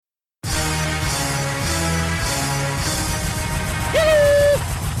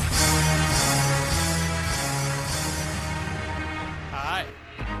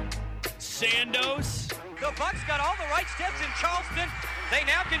Bucks got all the right steps in Charleston. They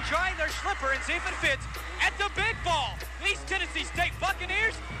now can try their slipper and see if it fits at the big ball. These Tennessee State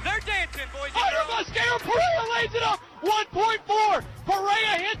Buccaneers, they're dancing, boys and Under girls. Mosquero, Perea lays it up. 1.4.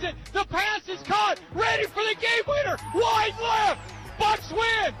 Perea hits it. The pass is caught. Ready for the game winner. Wide left. Bucks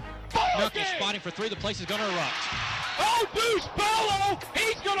win. Ball Knuckles game. spotting for three. The place is going to erupt. Oh, Deuce Bello.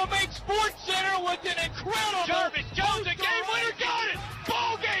 He's going to make Sports Center with an incredible. Jarvis Jones, the game winner, got it.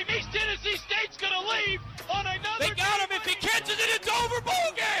 Ball game. East Tennessee State's going to leave on another. They got him. If he catches it, it's over.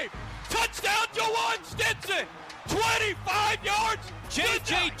 Ball game. Touchdown, Jawan Stinson. 25 yards.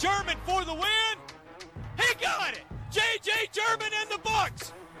 J.J. German for the win. He got it. J.J. German and the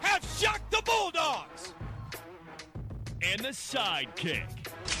Bucks have shocked the Bulldogs. And the sidekick.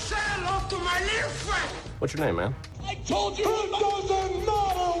 Say hello to my little friend. What's your name, man? I told you. It doesn't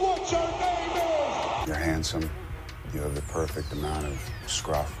matter what your name is. You're handsome, you have the perfect amount of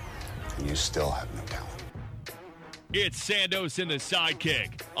scruff, and you still have no talent. It's Sandos and the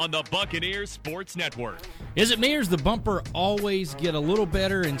Sidekick on the Buccaneers Sports Network. Is it me, or does the bumper always get a little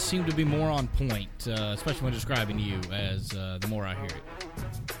better and seem to be more on point, especially when describing you as the more I hear it?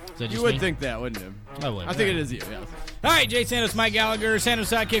 Is that just You would me? think that, wouldn't you? I would. I think it is you, yes. All right, Jay Sandos, Mike Gallagher,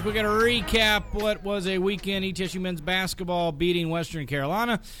 Sandos Sidekick. We're going to recap what was a weekend ETSU men's basketball beating Western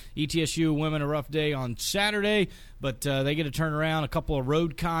Carolina. ETSU women a rough day on Saturday, but they get to turn around a couple of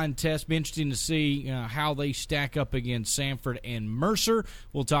road contests. Be interesting to see how they stack up against Samford and Mercer.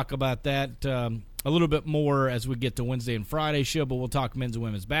 We'll talk about that a little bit more as we get to Wednesday and Friday show, but we'll talk men's and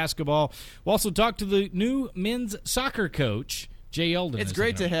women's basketball. We'll also talk to the new men's soccer coach, Jay Eldon. It's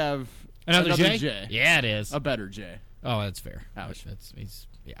great to have another J? J. Yeah, it is. A better J. Oh, that's fair. Ouch.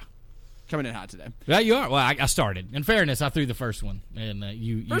 Yeah. Coming in hot today. Yeah, you are. Well, I started. In fairness, I threw the first one, and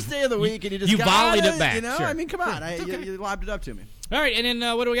First day of the week, and you just volleyed it back. You know, Sure. I mean, come on, you lobbed it up to me. All right, and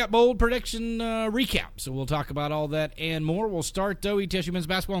then what do we got? Bold prediction recap. So we'll talk about all that and more. We'll start, though, ETSU men's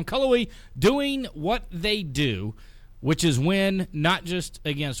basketball in Cullowhee doing what they do, which is win not just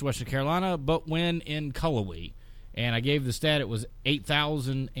against Western Carolina, but win in Cullowhee. And I gave the stat it was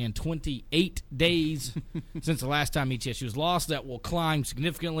 8,028 days since the last time ETSU was lost. That will climb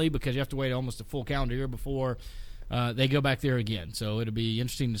significantly because you have to wait almost a full calendar year before they go back there again. So it'll be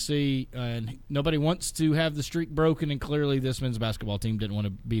interesting to see. And nobody wants to have the streak broken, and clearly this men's basketball team didn't want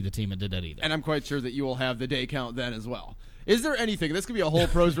to be the team that did that either. And I'm quite sure that you will have the day count then as well. Is there anything, this could be a whole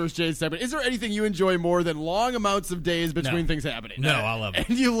Pros vs. Jays segment, is there anything you enjoy more than long amounts of days between things happening? No, I love it.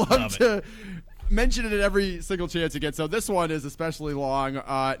 And you love to mention it at every single chance you get. So this one is especially long.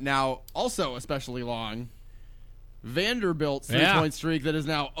 Now, also especially long, Vanderbilt's three-point streak that is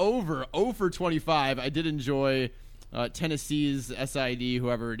now over 0 for 25. I did enjoy Tennessee's SID,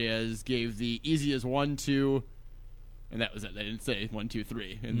 whoever it is, gave the easiest 1-2. And that was it. They didn't say 1, 2,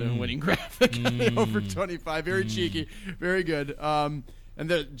 3 in the winning graphic. Over 25. Very cheeky. Very good. And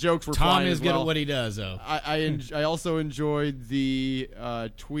the jokes were Tom flying is as well. good at what he does, though. I also enjoyed the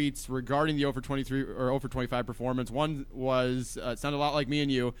tweets regarding the 0 for 23 or 0 for 25 performance. One was it sounded a lot like me and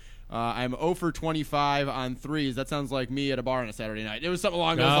you. I'm 0 for 25 on threes. That sounds like me at a bar on a Saturday night. It was something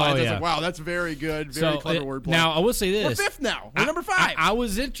along those lines. I was like, wow, that's very good. Very clever wordplay. Now, I will say this. We're fifth now. We're number 5. I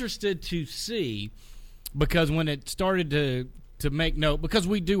was interested to see, because when it started to make note, because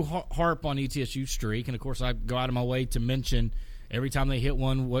we do harp on ETSU streak, and, of course, I go out of my way to mention every time they hit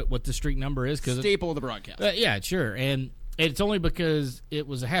one what the streak number is. Staple of the broadcast. Yeah, sure. And it's only because it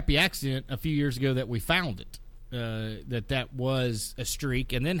was a happy accident a few years ago that we found it, that was a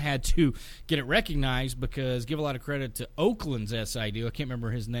streak, and then had to get it recognized because give a lot of credit to Oakland's SID. I can't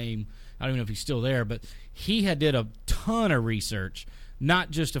remember his name. I don't even know if he's still there, but he did a ton of research,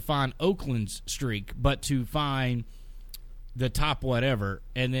 not just to find Oakland's streak, but to find the top whatever.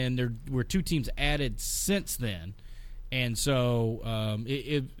 And then there were 2 teams added since then. And so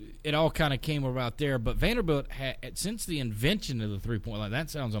it all kind of came about there. But Vanderbilt, since the invention of the three-point line, that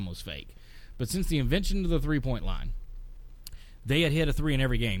sounds almost fake, but since the invention of the three-point line, they had hit a 3 in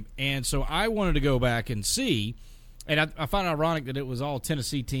every game. And so I wanted to go back and see, and I found it ironic that it was all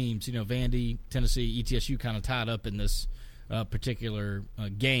Tennessee teams, Vandy, Tennessee, ETSU kind of tied up in this particular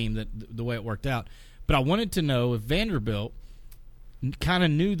game, that the way it worked out. But I wanted to know if Vanderbilt kind of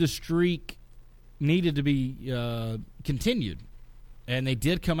knew the streak needed to be continued. And they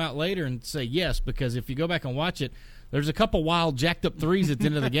did come out later and say yes, because if you go back and watch it, there's a couple wild jacked up threes at the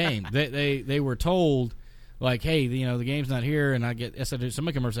end of the game. They were told, like, hey, the game's not here, and I get somebody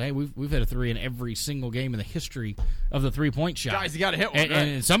come over and say, hey, we've hit a 3 in every single game in the history of the 3-point shot. Guys, you got to hit one,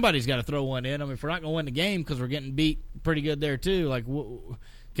 and somebody's got to throw one in. I mean, if we're not going to win the game because we're getting beat pretty good there too, like,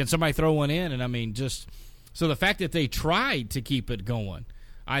 can somebody throw one in? And I mean, just so the fact that they tried to keep it going,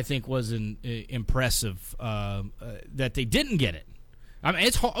 I think was impressive that they didn't get it. I mean,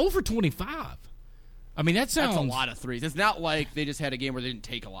 it's over 25. I mean, that's a lot of threes. It's not like they just had a game where they didn't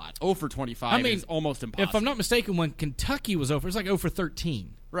take a lot. 0 for 25 is almost impossible. If I'm not mistaken, when Kentucky was over, it was like 0 for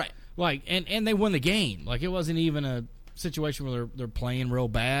 13. Right. Like, and they won the game. Like, it wasn't even a situation where they're playing real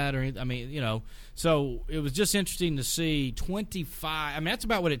bad or anything. I mean, you know, so it was just interesting to see 25. I mean, that's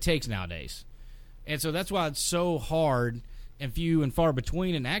about what it takes nowadays. And so that's why it's so hard and few and far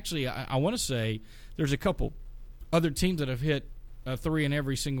between. And actually, I want to say there's a couple other teams that have hit a three in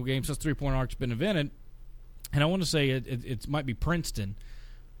every single game since three-point arc's been invented. And I want to say it might be Princeton.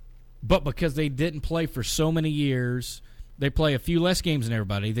 But because they didn't play for so many years, they play a few less games than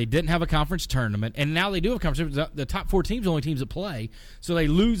everybody. They didn't have a conference tournament. And now they do have a conference tournament. The top four teams are the only teams that play. So they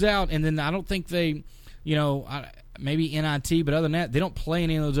lose out, and then I don't think they, you know, maybe NIT, but other than that, they don't play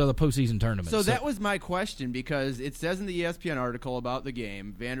any of those other postseason tournaments. So that was my question, because it says in the ESPN article about the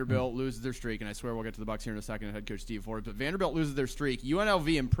game, Vanderbilt loses their streak, and I swear we'll get to the Bucks here in a second and head coach Steve Forbes, but Vanderbilt loses their streak.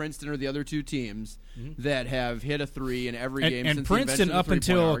 UNLV and Princeton are the other two teams that have hit a three in every game since the invention of the Princeton, up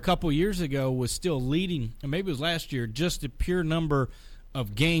until arc. a couple years ago, was still leading, and maybe it was last year, just the pure number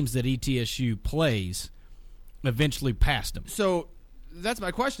of games that ETSU plays eventually passed them. So that's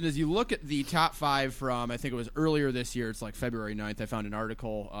my question, is you look at the top five from, I think it was earlier this year, it's like February 9th, I found an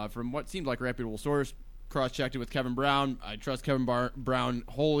article from what seemed like a reputable source, cross-checked it with Kevin Brown. I trust Kevin Brown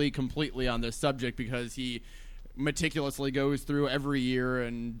wholly, completely on this subject because he meticulously goes through every year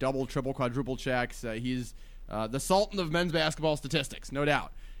and double, triple, quadruple checks. He's the sultan of men's basketball statistics, no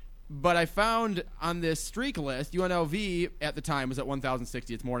doubt. But I found on this streak list, UNLV at the time was at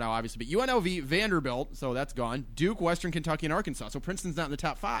 1,060. It's more now, obviously. But UNLV, Vanderbilt, so that's gone. Duke, Western Kentucky, and Arkansas. So Princeton's not in the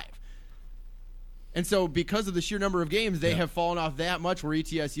top five. And so because of the sheer number of games, they have fallen off that much where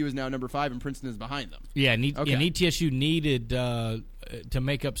ETSU is now number 5 and Princeton is behind them. Yeah, and ETSU needed to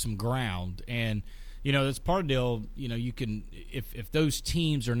make up some ground. And, you know, that's part of the deal. You know, you can if those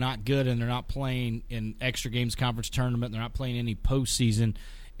teams are not good and they're not playing in extra games conference tournament, they're not playing any postseason,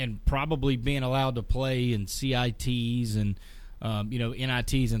 and probably being allowed to play in CITs and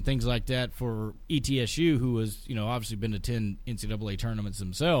NITs and things like that for ETSU, who has obviously been to 10 NCAA tournaments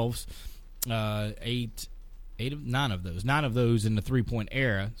themselves, 9 of those in the 3-point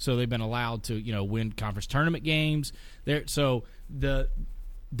era. So they've been allowed to win conference tournament games there. So the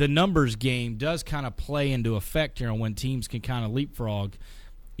numbers game does kind of play into effect here on when teams can kind of leapfrog.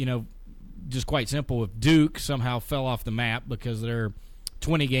 Just quite simple. If Duke somehow fell off the map because they're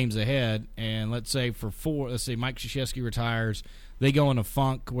 20 games ahead, and let's say Mike Krzyzewski retires, they go in a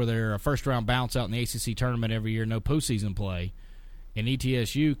funk where they're a first-round bounce out in the ACC tournament every year, no postseason play, and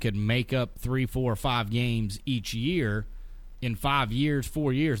ETSU could make up 3, 4, or 5 games each year. In 4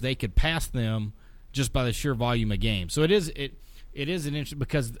 years, they could pass them just by the sheer volume of games. So it is an interesting,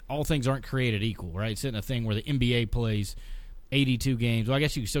 because all things aren't created equal, right? It's in a thing where the NBA plays 82 games. Well, I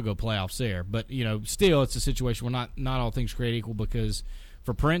guess you can still go playoffs there, but still it's a situation where not all things create equal, because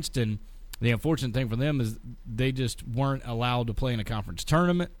for Princeton, the unfortunate thing for them is they just weren't allowed to play in a conference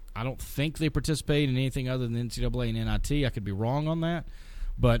tournament. I don't think they participated in anything other than NCAA and NIT. I could be wrong on that,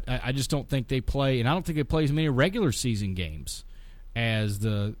 but I just don't think they play, and I don't think they play as many regular season games as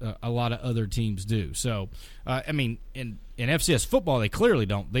a lot of other teams do. So, in FCS football, they clearly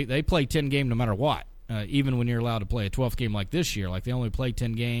don't. They play 10 games no matter what. Even when you're allowed to play a 12th game like this year, like they only play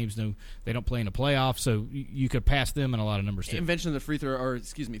 10 games. No, they don't play in the playoffs, so you could pass them in a lot of numbers too. Invention of the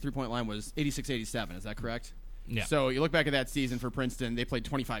 3-point line was 86-87. Is that correct? Yeah. So you look back at that season for Princeton, they played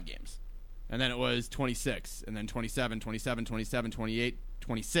 25 games, and then it was 26, and then 27, 27, 27, 28,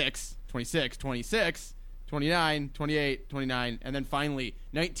 26, 26, 26, 29, 28, 29, and then finally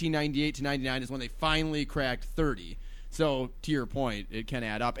 1998 to 99 is when they finally cracked 30. So to your point, it can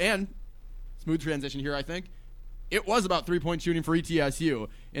add up. And smooth transition here, I think. It was about 3-point shooting for ETSU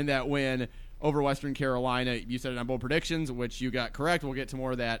in that win over Western Carolina. You said it on bold predictions, which you got correct. We'll get to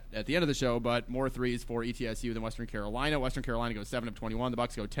more of that at the end of the show, but more threes for ETSU than Western Carolina. Western Carolina goes 7 of 21. The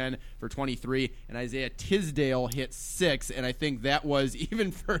Bucks go 10 for 23, and Isaiah Tisdale hit 6, and I think that was,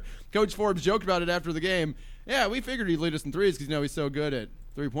 even for Coach Forbes joked about it after the game, yeah, we figured he'd lead us in threes because he's so good at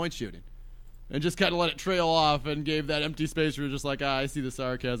 3-point shooting. And just kind of let it trail off and gave that empty space where you're just like, I see the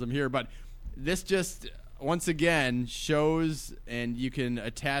sarcasm here. But this just, once again, shows, and you can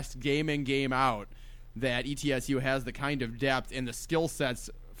attest game in, game out, that ETSU has the kind of depth and the skill sets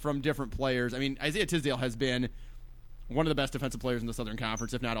from different players. I mean, Isaiah Tisdale has been one of the best defensive players in the Southern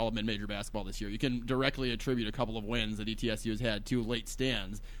Conference, if not all of mid-major basketball this year. You can directly attribute a couple of wins that ETSU has had, 2 late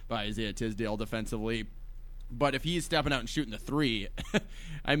stands by Isaiah Tisdale defensively. But if he's stepping out and shooting the 3,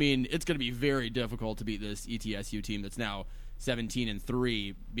 I mean, it's going to be very difficult to beat this ETSU team that's now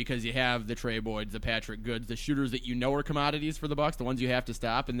 17-3 because you have the Trey Boyds, the Patrick Goods, the shooters that you know are commodities for the Bucks, the ones you have to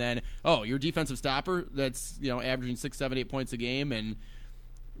stop, and then your defensive stopper that's averaging 6, 7, 8 points a game, and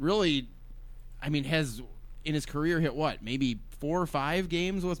really, has in his career hit maybe 4 or 5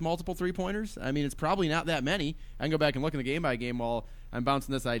 games with multiple 3-pointers. It's probably not that many. I can go back and look in the game by game while I'm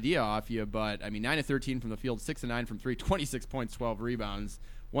bouncing this idea off you, but 9 of 13 from the field, 6 of 9 from 3, 26 points, 12 rebounds.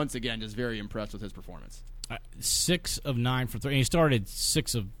 Once again, just very impressed with his performance. 6 of 9 from 3. And he started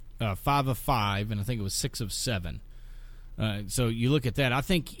 5 of 5, and I think it was 6 of 7. So you look at that. I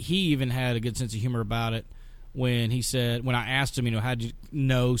think he even had a good sense of humor about it when he said, when I asked him, how did you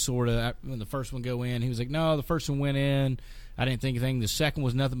know, sort of, when the first one go in? He was like, no, the first one went in. I didn't think anything. The second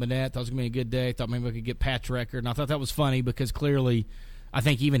was nothing but net. Thought it was going to be a good day. Thought maybe I could get Pat's record. And I thought that was funny because clearly I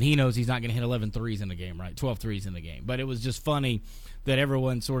think even he knows he's not going to hit 11 threes in the game, right? 12 threes in the game. But it was just funny that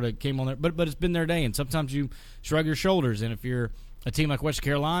everyone sort of came on there. But it's been their day, and sometimes you shrug your shoulders. And if you're a team like Western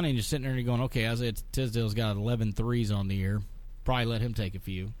Carolina and you're sitting there and you're going, okay, Isaiah Tisdale's got 11 threes on the year, probably let him take a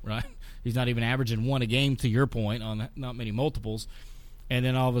few, right? He's not even averaging 1 a game, to your point, on not many multiples. And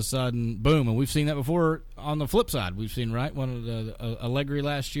then all of a sudden, boom. And we've seen that before on the flip side. We've seen, right, one of the Allegri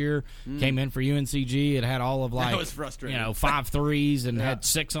last year came in for UNCG. It had all of that was frustrating. 5 threes and had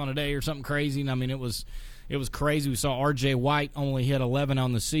 6 on a day or something crazy. And it was crazy. We saw R.J. White only hit 11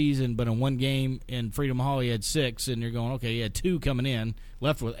 on the season, but in one game in Freedom Hall he had 6. And you're going, okay, he had 2 coming in,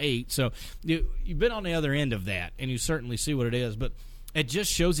 left with 8. So you've been on the other end of that, and you certainly see what it is. But it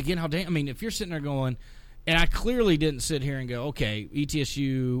just shows again how if you're sitting there going, and I clearly didn't sit here and go, okay,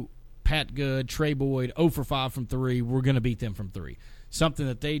 ETSU, Pat Good, Trey Boyd, 0 for 5 from 3, we're going to beat them from 3. Something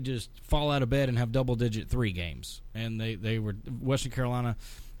that they just fall out of bed and have double-digit 3 games. And they were Western Carolina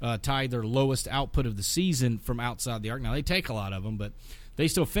tied their lowest output of the season from outside the arc. Now, they take a lot of them, but they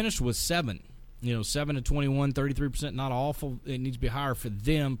still finished with 7. 7 to 21, 33%, not awful. It needs to be higher for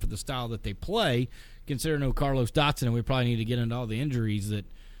them for the style that they play, considering no Carlos Dotson, and we probably need to get into all the injuries that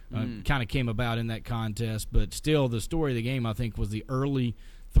kind of came about in that contest. But still, the story of the game, I think, was the early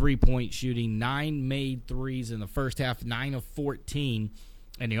 3-point shooting. 9 made threes in the first half, 9 of 14.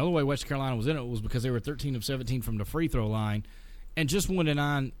 And the only way West Carolina was in it was because they were 13 of 17 from the free throw line and just 1 of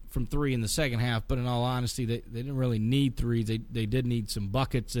 9 from 3 in the second half. But in all honesty, they didn't really need threes. They did need some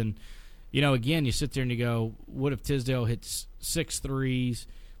buckets. And, again, you sit there and you go, what if Tisdale hits 6 threes?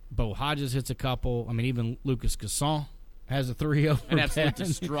 Bo Hodges hits a couple. Even Lucas Gasson has a 3 over an absolute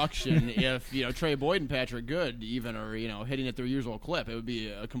destruction. If Trey Boyd and Patrick Good even are hitting at their usual clip, it would be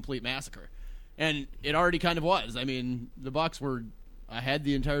a complete massacre, and it already kind of was. The Bucks were ahead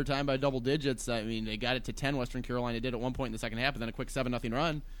the entire time by double digits. They got it to 10. Western Carolina did at one point in the second half, and then a quick 7-0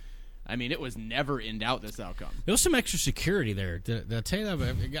 run. It was never in doubt, this outcome. There was some extra security there. Did I tell you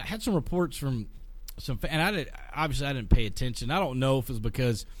that? I had some reports from some, and I didn't pay attention. I don't know if it was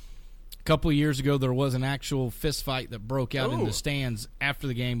because a couple of years ago, there was an actual fist fight that broke out in the stands after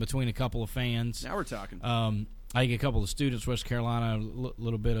the game between a couple of fans. Now we're talking. I think a couple of students, West Carolina, a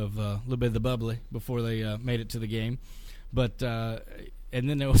little bit of the bubbly before they made it to the game, but and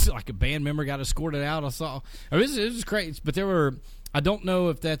then there was like a band member got escorted out. I saw it was great, but there were. I don't know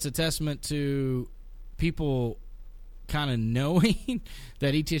if that's a testament to people kind of knowing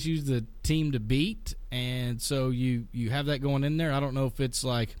that ETSU is the team to beat, and so you have that going in there. I don't know if it's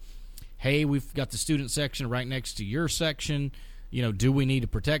like, hey, we've got the student section right next to your section. Do we need to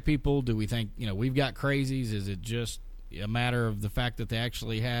protect people? Do we think, we've got crazies? Is it just a matter of the fact that they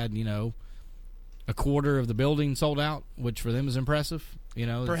actually had, a quarter of the building sold out, which for them is impressive?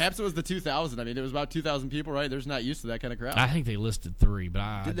 Perhaps it was the 2,000. It was about 2,000 people, right? They're not used to that kind of crowd. I think they listed 3,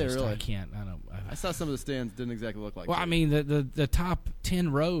 but Did they really? I can't. I don't. I saw some of the stands didn't exactly look like. Well, the top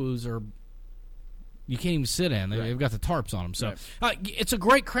 10 rows are. You can't even sit in. They've got the tarps on them. So it's a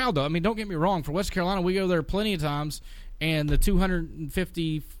great crowd, though. Don't get me wrong. For West Carolina, we go there plenty of times, and the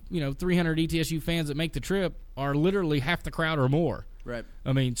 250, 300 ETSU fans that make the trip are literally half the crowd or more. Right.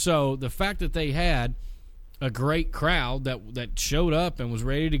 So the fact that they had a great crowd that showed up and was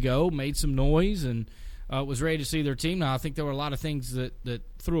ready to go, made some noise, and was ready to see their team. Now, I think there were a lot of things that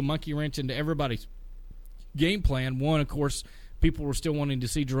threw a monkey wrench into everybody's game plan. One, of course, people were still wanting to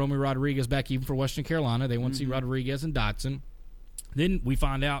see Jerome Rodriguez back even for Western Carolina. They want to see Rodriguez and Dotson. Then we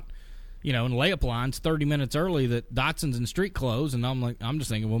find out, in layup lines 30 minutes early that Dotson's in street clothes, and I'm just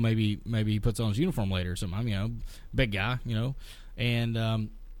thinking, well, maybe he puts on his uniform later or something. Big guy, and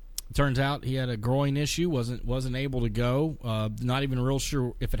turns out he had a groin issue, wasn't able to go. Not even real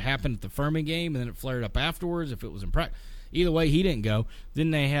sure if it happened at the Furman game, and then it flared up afterwards, if it was in practice. Either way, he didn't go.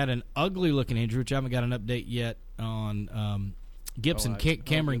 Then they had an ugly-looking injury, which I haven't got an update yet on Gibson.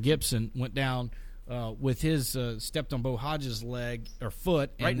 Cameron Gibson went down with his stepped on Bo Hodges' leg or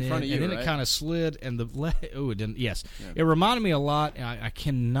foot, right in front of you, and then right? it kind of slid, and the leg. Oh, it didn't. Yes, Yeah. It reminded me a lot. I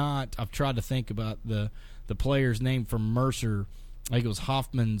cannot. I've tried to think about the player's name from Mercer. I think it was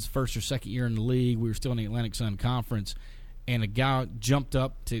Hoffman's first or second year in the league. We were still in the Atlantic Sun Conference, and a guy jumped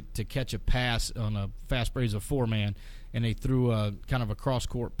up to catch a pass on a fast break as a 4-man, and they threw a kind of a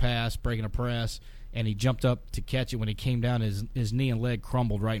cross-court pass, breaking a press, and he jumped up to catch it. When he came down, his knee and leg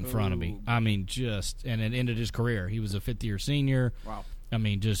crumbled right in front of me. I mean, and it ended his career. He was a fifth-year senior. Wow. I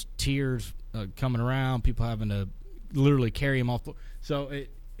mean, just tears coming around, people having to literally carry him off. So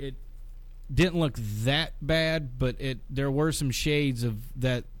it didn't look that bad, but there were some shades of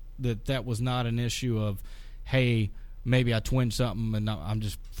that was not an issue of, hey, maybe I twinged something and I'm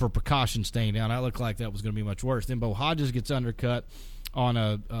just for precaution staying down. That looked like that was going to be much worse. Then Bo Hodges gets undercut on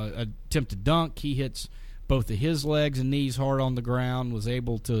a attempted dunk. He hits both of his legs and knees hard on the ground, was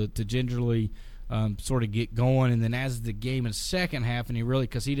able to gingerly sort of get going. And then as the game in the second half, and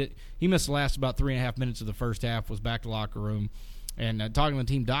he missed the last about 3.5 minutes of the first half, was back to locker room. And talking to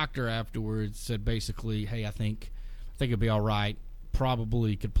the team doctor afterwards, said basically, hey, I think it'll be all right.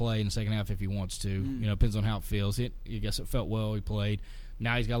 Probably could play in the second half if he wants to. Depends on how it feels. I guess it felt well. He played.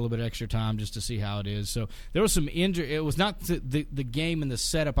 Now he's got a little bit of extra time just to see how it is. So there was some injury. It was not the game and the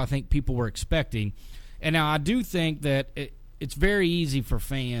setup I think people were expecting. And now I do think that it's very easy for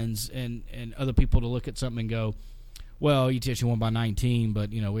fans and other people to look at something and go, well, ETSU won by 19,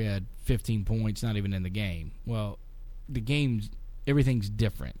 but we had 15 points, not even in the game. Well, the game's everything's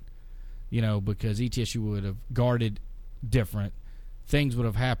different, because ETSU would have guarded different. Things would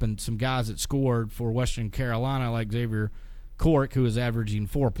have happened. Some guys that scored for Western Carolina, like Xavier Cork, who was averaging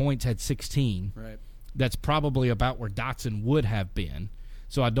 4 points, had 16. Right. That's probably about where Dotson would have been.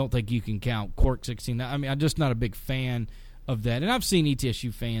 So I don't think you can count Cork 16. I mean, I'm just not a big fan of that. And I've seen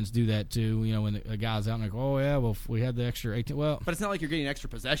ETSU fans do that too, when a guy's out and like, oh, yeah, well, if we had the extra 18. Well, but it's not like you're getting extra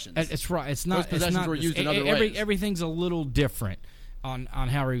possessions. It's right. It's not. Those possessions were used in other ways. Everything's a little different on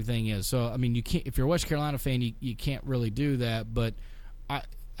how everything is. So, I mean, you can't. If you're a West Carolina fan, you can't really do that. But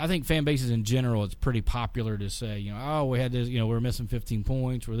I think fan bases in general, it's pretty popular to say, oh, we had this, we're missing 15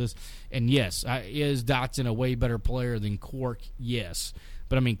 points, or this. And yes, is Dotson a way better player than Cork? Yes.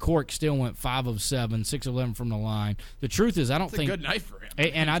 But, I mean, Cork still went 5 of 7, 6 of 11 from the line. The truth is, I don't think – it's a good night for him.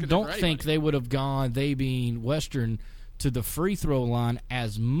 And I don't think they would have gone, they being Western, to the free throw line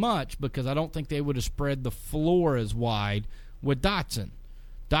as much, because I don't think they would have spread the floor as wide with Dotson.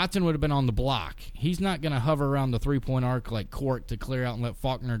 Dotson would have been on the block. He's not going to hover around the three-point arc like Cork to clear out and let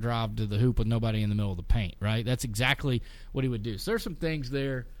Faulkner drive to the hoop with nobody in the middle of the paint, right? That's exactly what he would do. So there's some things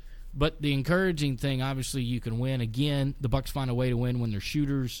there. But the encouraging thing, obviously, you can win. Again, the Bucks find a way to win when they're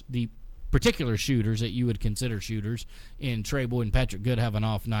shooters, the particular shooters that you would consider shooters, in Trey Boyd and Patrick Good have an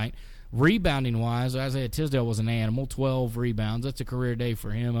off night. Rebounding-wise, Isaiah Tisdale was an animal, 12 rebounds. That's a career day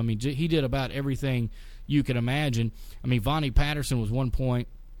for him. I mean, he did about everything you could imagine. I mean, Vonnie Patterson was 1 point.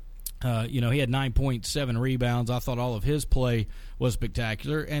 He had 9.7 rebounds. I thought all of his play was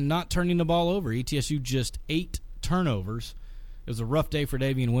spectacular. And not turning the ball over. ETSU just 8 turnovers. It was a rough day for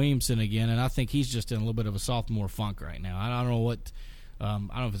Davian Williamson again, and I think he's just in a little bit of a sophomore funk right now. I don't know what I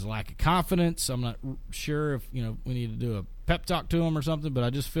don't know if it's a lack of confidence. I'm not sure if we need to do a pep talk to him or something, but I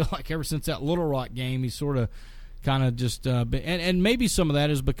just feel like ever since that Little Rock game, he's sort of kind of just and maybe some of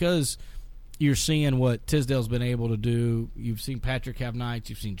that is because you're seeing what Tisdale's been able to do. You've seen Patrick have nights.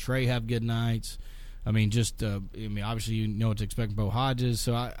 You've seen Trey have good nights. I mean, obviously you know what to expect from Bo Hodges,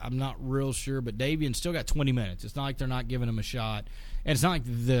 so I'm not real sure. But Davian still got 20 minutes. It's not like they're not giving him a shot. And it's not like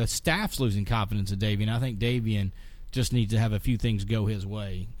the staff's losing confidence in Davian. I think Davian just needs to have a few things go his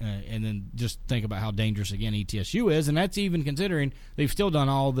way. And then just think about how dangerous, again, ETSU is. And that's even considering they've still done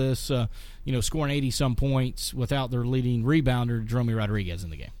all this, scoring 80-some points without their leading rebounder, Jerome Rodriguez,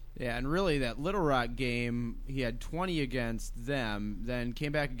 in the game. Yeah, and really that Little Rock game, he had 20 against them, then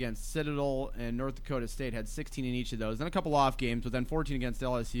came back against Citadel and North Dakota State, had 16 in each of those, then a couple off games, but then 14 against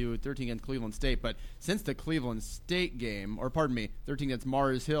LSU, 13 against Cleveland State. But since the Cleveland State game, 13 against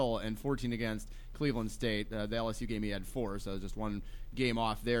Mars Hill and 14 against Cleveland State, the LSU game he had 4, so just one game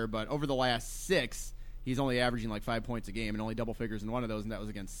off there. But over the last 6, he's only averaging like 5 points a game and only double figures in one of those, and that was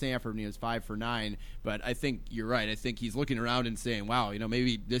against Sanford, and he was 5 for 9. But I think you're right. I think he's looking around and saying, wow,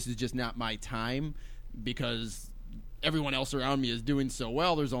 maybe this is just not my time because everyone else around me is doing so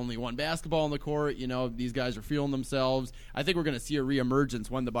well. There's only one basketball on the court. These guys are feeling themselves. I think we're going to see a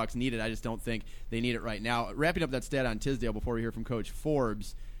reemergence when the Bucks need it. I just don't think they need it right now. Wrapping up that stat on Tisdale before we hear from Coach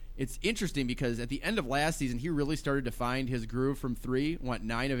Forbes, it's interesting because at the end of last season, he really started to find his groove from 3, went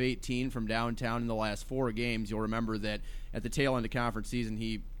 9 of 18 from downtown in the last 4 games. You'll remember that at the tail end of conference season,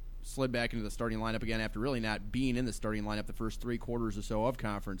 he slid back into the starting lineup again after really not being in the starting lineup the first 3 quarters or so of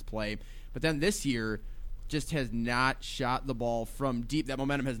conference play. But then this year just has not shot the ball from deep. That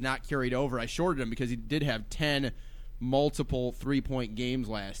momentum has not carried over. I shorted him because he did have 10 multiple 3-point games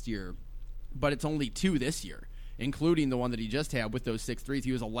last year, but it's only 2 this year, including the one that he just had with those 6 threes.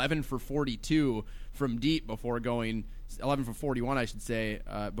 He was 11 for 42 from deep before going 11 for 41, I should say,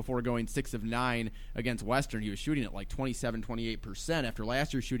 before going 6 of 9 against Western. He was shooting at like 27-28% after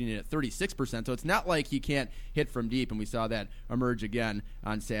last year shooting it at 36%. So it's not like he can't hit from deep, and we saw that emerge again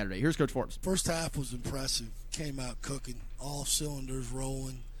on Saturday. Here's Coach Forbes. First half was impressive. Came out cooking, all cylinders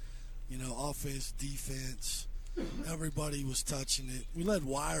rolling, offense, defense. Everybody was touching it. We led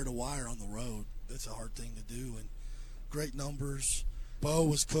wire to wire on the road. That's a hard thing to do, and great numbers. Bo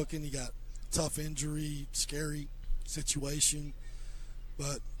was cooking. He got tough injury, scary situation,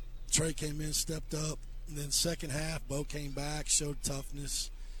 but Trey came in, stepped up, and then second half, Bo came back, showed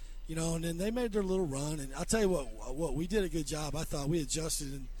toughness, and then they made their little run. And I'll tell you what we did a good job. I thought we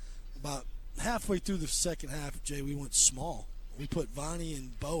adjusted, and about halfway through the second half, Jay, we went small. We put Vonnie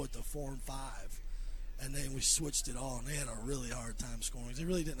and Bo at the 4 and 5. And then we switched it all, and they had a really hard time scoring. They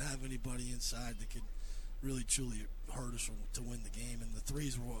really didn't have anybody inside that could really, truly hurt us to win the game. And the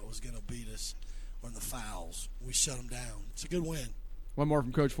threes were what was going to beat us, or the fouls. We shut them down. It's a good win. One more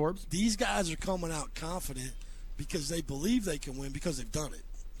from Coach Forbes. These guys are coming out confident because they believe they can win because they've done it.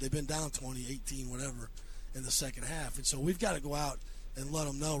 They've been down 20, 18, whatever, in the second half. And so we've got to go out and let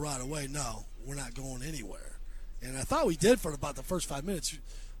them know right away, no, we're not going anywhere. And I thought we did for about the first 5 minutes.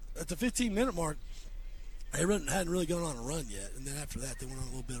 At the 15-minute mark, they hadn't really gone on a run yet, and then after that, they went on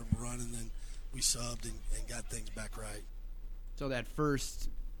a little bit of a run, and then we subbed and got things back right. So that first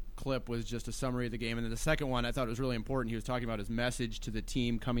clip was just a summary of the game, and then the second one I thought was really important. He was talking about his message to the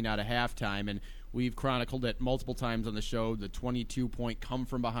team coming out of halftime, and we've chronicled it multiple times on the show, the 22-point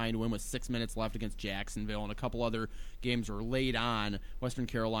come-from-behind win with 6 minutes left against Jacksonville, and a couple other games were late on. Western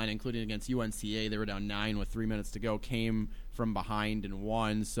Carolina, including against UNCA, they were down 9 with 3 minutes to go, came from behind and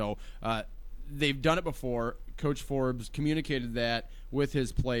won. So they've done it before. Coach Forbes communicated that with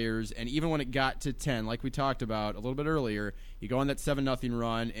his players, and even when it got to 10, like we talked about a little bit earlier, you go on that 7-0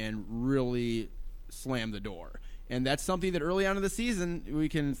 run and really slam the door. And that's something that early on in the season, we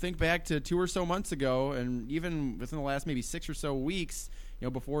can think back to 2 or so months ago, and even within the last maybe 6 or so weeks,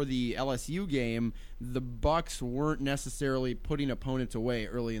 before the LSU game, the Bucks weren't necessarily putting opponents away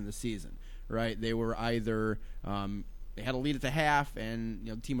early in the season, right? They were either they had a lead at the half, and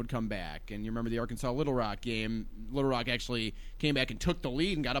the team would come back. And you remember the Arkansas-Little Rock game. Little Rock actually came back and took the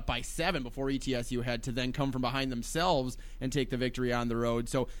lead and got up by 7 before ETSU had to then come from behind themselves and take the victory on the road.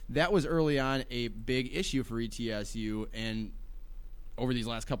 So that was early on a big issue for ETSU, and over these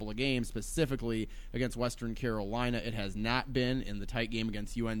last couple of games, specifically against Western Carolina, it has not been. In the tight game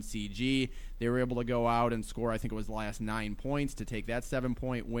against UNCG, they were able to go out and score, I think it was the last 9 points to take that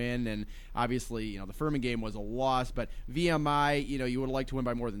 7-point win. And obviously, the Furman game was a loss, but VMI, you would like to win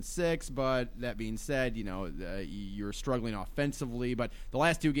by more than 6, but that being said, you're struggling offensively. But the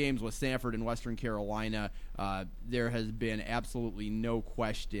last 2 games with Samford and Western Carolina, there has been absolutely no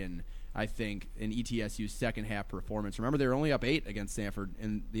question, I think, in ETSU's second half performance. Remember, they were only up 8 against Samford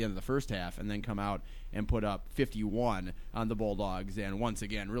in the end of the first half, and then come out and put up 51 on the Bulldogs, and once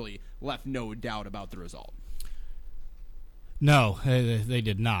again really left no doubt about the result. No, they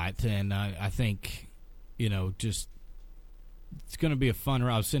did not, and I think, just it's going to be a fun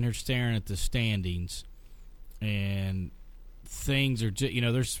ride. I was sitting here staring at the standings, and things are just,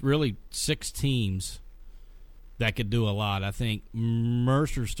 there's really 6 teams that could do a lot. I think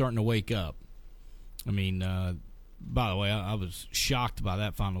Mercer's starting to wake up. I mean, by the way, I was shocked by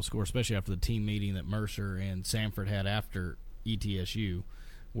that final score, especially after the team meeting that Mercer and Samford had after ETSU,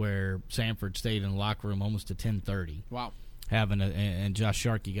 where Samford stayed in the locker room almost to 10:30. Wow. And Josh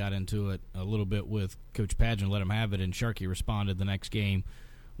Sharkey got into it a little bit with Coach Padgett, let him have it, and Sharkey responded the next game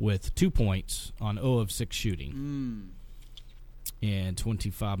with 2 points on 0 of 6 shooting. And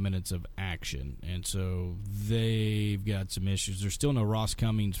 25 minutes of action. And so they've got some issues. There's still no Ross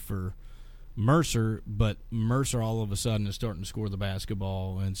Cummings for Mercer, but Mercer all of a sudden is starting to score the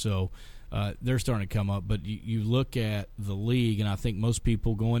basketball. And so they're starting to come up. But you look at the league, and I think most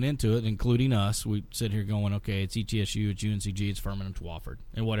people going into it, including us, we sit here going, okay, it's ETSU, it's UNCG, it's Furman, it's Wofford,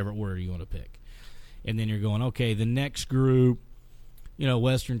 and whatever word you want to pick. And then you're going, okay, the next group,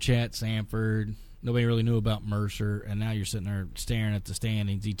 Western Chat, Samford, nobody really knew about Mercer, and now you're sitting there staring at the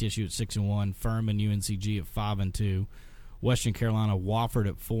standings. ETSU at 6-1, Furman, UNCG at 5-2, Western Carolina, Wofford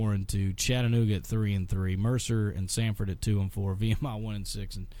at 4-2, Chattanooga at 3-3, Mercer and Samford at 2-4, VMI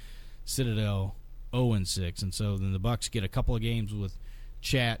 1-6, and Citadel 0-6. And so then the Bucks get a couple of games with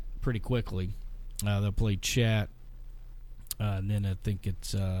Chat pretty quickly. They'll play Chat, and then I think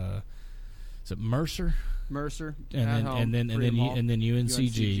it's is it Mercer, and then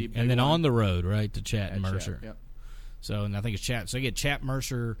UNCG, and then on the road, right, to Chat and Mercer. Chat, yep. So, and I think it's Chat. So I get Chat,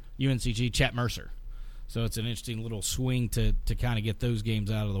 Mercer, UNCG, Chat, Mercer. So it's an interesting little swing to kind of get those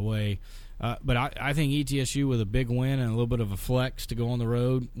games out of the way. But I think ETSU with a big win and a little bit of a flex to go on the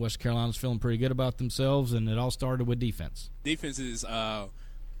road. West Carolina's feeling pretty good about themselves, and it all started with defense. Defense is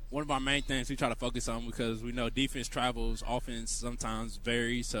one of our main things we try to focus on because we know defense travels, offense sometimes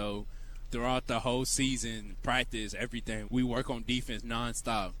varies. So throughout the whole season, practice, everything, we work on defense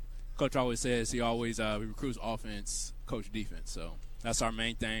nonstop. Coach always says he always recruits offense, coach defense. So that's our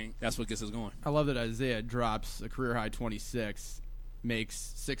main thing. That's what gets us going. I love that Isaiah drops a career-high 26,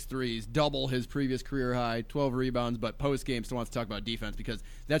 makes 6 threes, double his previous career high, 12 rebounds, but post-game still wants to talk about defense because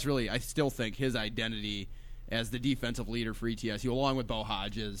that's really, I still think, his identity as the defensive leader for ETSU, along with Bo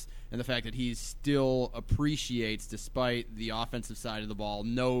Hodges, and the fact that he still appreciates, despite the offensive side of the ball,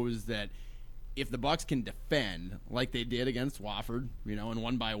 knows that if the Bucks can defend like they did against Wofford, and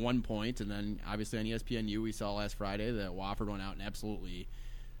won by 1 point, and then obviously on ESPNU we saw last Friday that Wofford went out and absolutely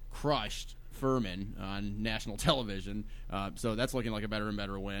crushed Furman on national television. So that's looking like a better and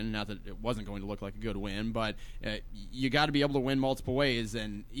better win. Not that it wasn't going to look like a good win, but you got to be able to win multiple ways.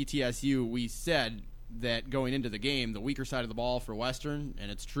 And ETSU, we said that going into the game, the weaker side of the ball for Western, and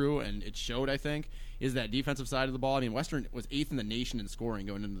it's true, and it showed, I think, is that defensive side of the ball. I mean, Western was 8th in the nation in scoring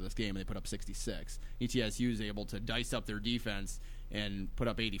going into this game, and they put up 66. ETSU is able to dice up their defense and put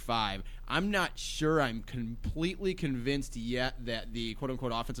up 85. I'm not sure I'm completely convinced yet that the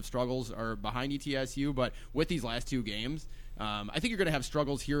quote-unquote offensive struggles are behind ETSU, but with these last 2 games, I think you're going to have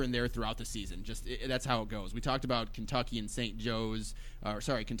struggles here and there throughout the season. That's how it goes. We talked about Kentucky and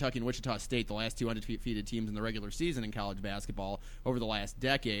Kentucky and Wichita State, the last 2 undefeated teams in the regular season in college basketball over the last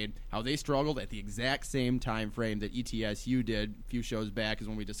decade, how they struggled at the exact same time frame that ETSU did a few shows back is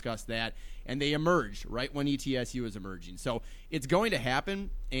when we discussed that, and they emerged right when ETSU is emerging. So it's going to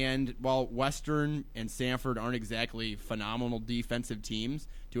happen, and while Western and Samford aren't exactly phenomenal defensive teams,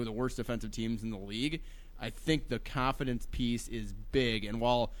 2 of the worst defensive teams in the league, I think the confidence piece is big, and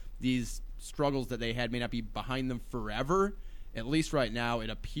while these struggles that they had may not be behind them forever, at least right now it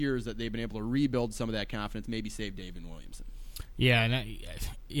appears that they've been able to rebuild some of that confidence, maybe save David Williamson. Yeah,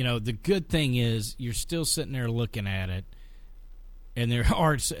 and the good thing is you're still sitting there looking at it, and there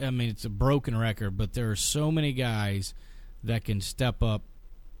are, it's a broken record, but there are so many guys that can step up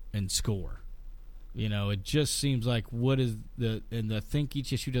and score. It just seems like and I think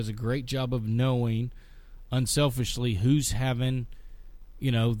ETSU does a great job of knowing unselfishly who's having,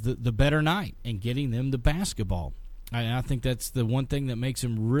 the better night and getting them the basketball. I think that's the one thing that makes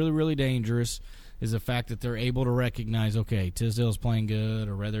them really, really dangerous is the fact that they're able to recognize, okay, Tisdale's playing good,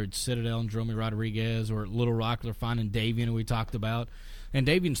 or whether it's Citadel and Jerome Rodriguez, or Little Rock, they're finding Davian, who we talked about. And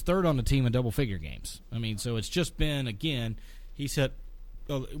Davian's 3rd on the team in double-figure games. So it's just been, again, he said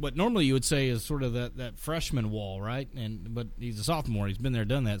what normally you would say is sort of that freshman wall, right? But he's a sophomore. He's been there,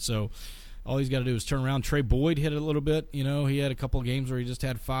 done that. So all he's got to do is turn around. Trey Boyd hit it a little bit. He had a couple of games where he just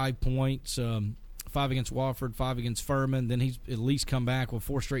had 5 points, 5 against Wofford, 5 against Furman. Then he's at least come back with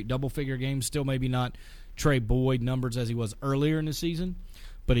 4 straight double-figure games. Still maybe not Trey Boyd numbers as he was earlier in the season,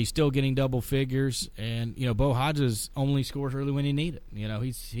 but he's still getting double figures. And, Bo Hodges only scores early when he needs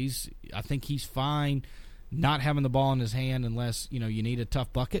it. I think he's fine not having the ball in his hand unless, you need a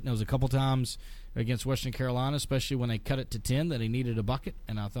tough bucket. And there was a couple times against Western Carolina, especially when they cut it to 10, that he needed a bucket.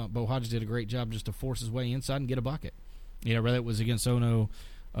 And I thought Bo Hodges did a great job just to force his way inside and get a bucket. Whether it was against Ono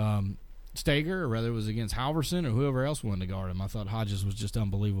Stager or whether it was against Halverson or whoever else wanted to guard him. I thought Hodges was just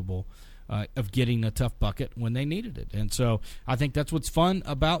unbelievable of getting a tough bucket when they needed it. And so I think that's what's fun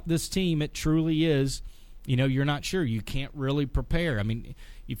about this team. It truly is. You're not sure. You can't really prepare.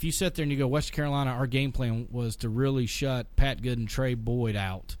 If you sit there and you go, West Carolina, our game plan was to really shut Pat Good and Trey Boyd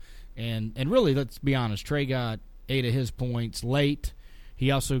out. And really, let's be honest, Trey got 8 of his points late.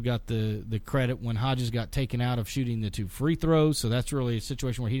 He also got the credit when Hodges got taken out of shooting the 2 free throws. So that's really a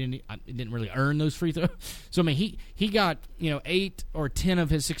situation where he didn't really earn those free throws. So, he got, 8 or 10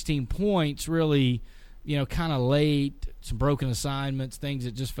 of his 16 points really, kind of late, some broken assignments, things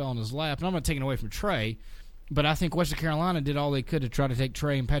that just fell in his lap. And I'm not taking away from Trey, but I think Western Carolina did all they could to try to take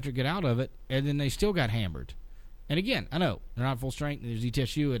Trey and Patrick Good out of it, and then they still got hammered. And again, I know they're not full strength. There's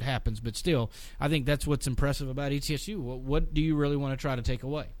ETSU, it happens, but still, I think that's what's impressive about ETSU. What do you really want to try to take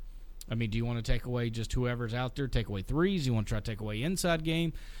away? Do you want to take away just whoever's out there, take away threes? You want to try to take away inside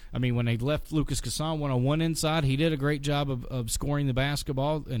game? When they left Lucas Casson 1-on-1 inside, he did a great job of scoring the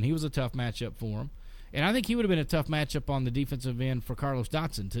basketball, and he was a tough matchup for him. And I think he would have been a tough matchup on the defensive end for Carlos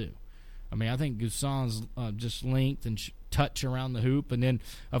Dotson, too. I mean, I think Guson's just length and touch around the hoop. And then,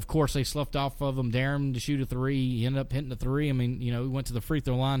 of course, they sloughed off of him, dare him to shoot a three. He ended up hitting a three. I mean, he went to the free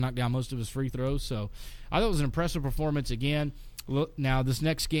throw line, knocked down most of his free throws. So I thought it was an impressive performance again. Look, now, this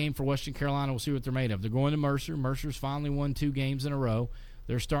next game for Western Carolina, we'll see what they're made of. They're going to Mercer. Mercer's finally won 2 games in a row.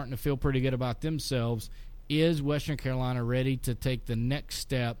 They're starting to feel pretty good about themselves. Is Western Carolina ready to take the next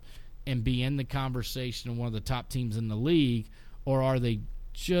step and be in the conversation of one of the top teams in the league, or are they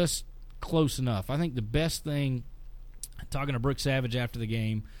just close enough? I think the best thing, talking to Brooke Savage after the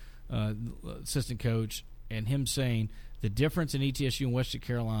game, assistant coach, and him saying the difference in ETSU and Western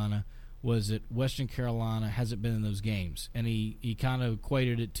Carolina was that Western Carolina hasn't been in those games. And he kind of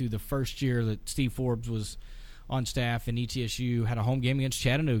equated it to the first year that Steve Forbes was on staff and ETSU had a home game against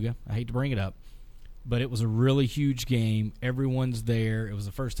Chattanooga. I hate to bring it up, but it was a really huge game. Everyone's there. It was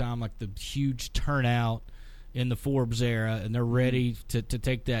the first time, like, the huge turnout in the Forbes era, and they're ready to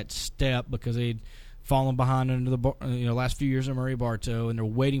take that step because they'd fallen behind under the last few years of Murray Bartow, and they're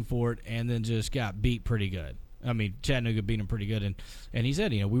waiting for it, and then just got beat pretty good. I mean, Chattanooga beat them pretty good, and he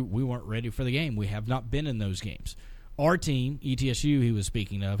said, we weren't ready for the game. We have not been in those games. Our team, ETSU, he was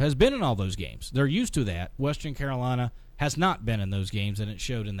speaking of, has been in all those games. They're used to that. Western Carolina has not been in those games, and it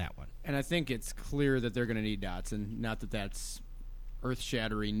showed in that one. And I think it's clear that they're going to need Dotson. Not that that's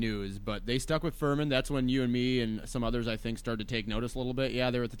earth-shattering news, but they stuck with Furman. That's when you and me and some others, I think, started to take notice a little bit.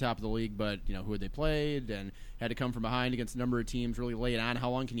 Yeah, they were at the top of the league, but who had they played and had to come from behind against a number of teams, really lay it on. How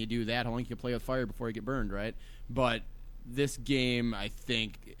long can you do that? How long can you play with fire before you get burned, right? But this game, I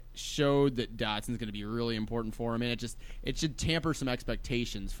think, showed that Dotson's going to be really important for him, and it should tamper some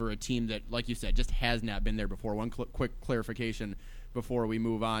expectations for a team that, like you said, just has not been there before. One quick clarification before we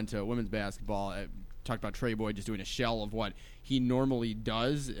move on to women's basketball. I talked about Trey Boyd just doing a shell of what he normally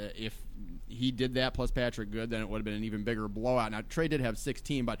does. If he did that plus Patrick Good, then it would have been an even bigger blowout. Now, Trey did have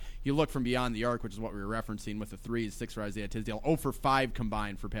 16, but you look from beyond the arc, which is what we were referencing with the threes, 6 for Isaiah Tisdale, 0 for 5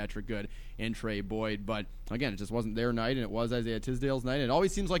 combined for Patrick Good and Trey Boyd. But, again, it just wasn't their night, and it was Isaiah Tisdale's night. It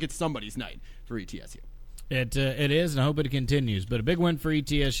always seems like it's somebody's night for ETSU. It is, and I hope it continues. But a big win for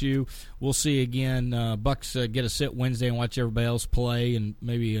ETSU. We'll see again. Bucks get a sit Wednesday and watch everybody else play, and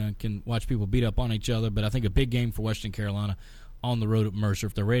maybe can watch people beat up on each other. But I think a big game for Western Carolina on the road at Mercer.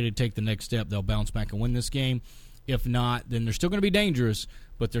 If they're ready to take the next step, they'll bounce back and win this game. If not, then they're still going to be dangerous,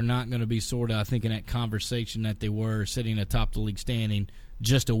 but they're not going to be sort of, I think, in that conversation that they were sitting atop the league standing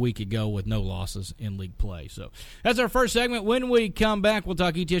just a week ago with no losses in league play. So that's our first segment. When we come back, we'll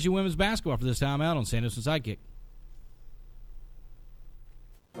talk ETSU women's basketball for this time out on Sanderson Sidekick.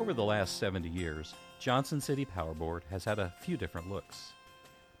 Over the last 70 years, Johnson City Power Board has had a few different looks,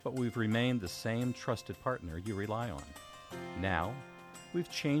 but we've remained the same trusted partner you rely on. Now, we've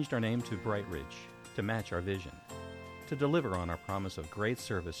changed our name to Bright Ridge to match our vision, to deliver on our promise of great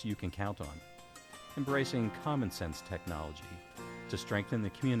service you can count on, embracing common sense technology to strengthen the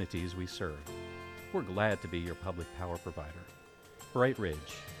communities we serve. We're glad to be your public power provider. Bright Ridge,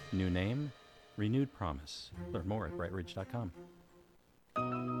 new name, renewed promise. Learn more at brightridge.com.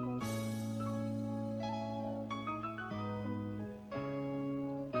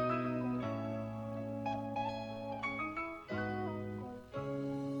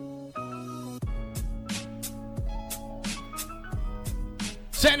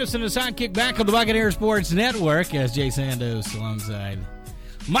 Sanderson and Sidekick back on the Buccaneer Sports Network as Jay Sandos alongside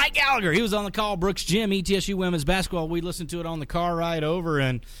Mike Gallagher. He was on the call. Brooks Gym, ETSU women's basketball. We listened to it on the car ride over.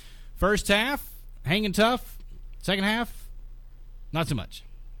 And first half, hanging tough. Second half, not so much.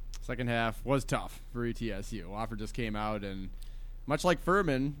 Second half was tough for ETSU. Wofford just came out, and much like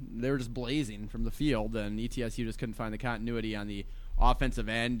Furman, they were just blazing from the field, and ETSU just couldn't find the continuity on the offensive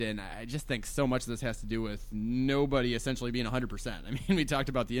end. And I just think so much of this has to do with nobody essentially being 100%. I mean, we talked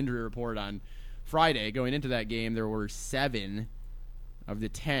about the injury report on Friday. Going into that game, there were 7 of the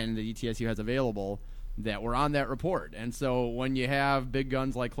 10 that ETSU has available that were on that report. And so when you have big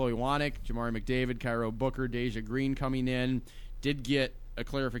guns like Chloe Wanek, Jamari McDavid, Cairo Booker, Deja Green coming in, did get a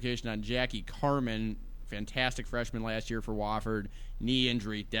clarification on Jackie Carmen, fantastic freshman last year for Wofford, knee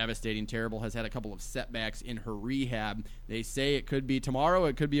injury, devastating, terrible, has had a couple of setbacks in her rehab. They say it could be tomorrow,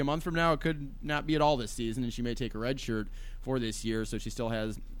 it could be a month from now, it could not be at all this season, and she may take a red shirt for this year, so she still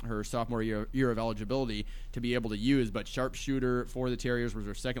has her sophomore year of eligibility to be able to use. But sharpshooter for the Terriers, was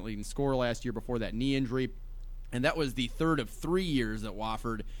her second leading scorer last year before that knee injury, and that was the third of 3 years that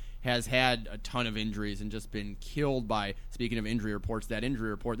Wofford has had a ton of injuries and just been killed by, speaking of injury reports, that injury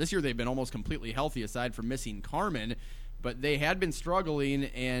report. This year they've been almost completely healthy aside from missing Carmen, but they had been struggling,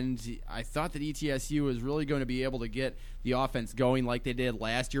 and I thought that ETSU was really going to be able to get the offense going like they did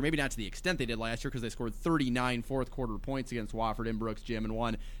last year. Maybe not to the extent they did last year, because they scored 39 fourth-quarter points against Wofford in Brooks Gym and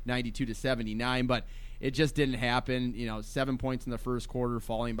won 92-79, but it just didn't happen. 7 points in the first quarter,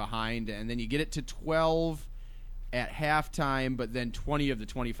 falling behind, and then you get it to 12 at halftime, but then 20 of the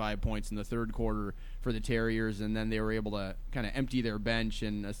 25 points in the third quarter for the Terriers, and then they were able to kind of empty their bench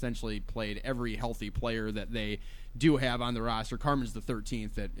and essentially played every healthy player that they do have on the roster. Carmen's the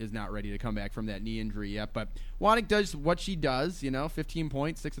 13th that is not ready to come back from that knee injury yet, but Wanik does what she does, 15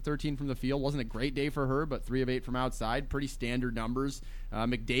 points, 6 of 13 from the field. Wasn't a great day for her, but 3 of 8 from outside. Pretty standard numbers.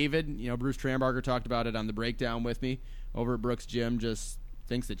 McDavid, Bruce Trambarger talked about it on the breakdown with me over at Brooks Gym, just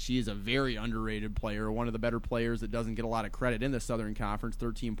thinks that she is a very underrated player, one of the better players that doesn't get a lot of credit in the Southern Conference.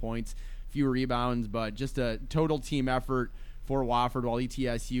 13 points, few rebounds, but just a total team effort for Wofford, while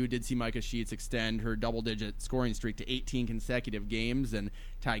ETSU did see Micah Sheets extend her double-digit scoring streak to 18 consecutive games, and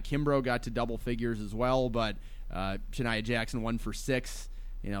Ty Kimbrough got to double figures as well, but Shania Jackson 1 for 6,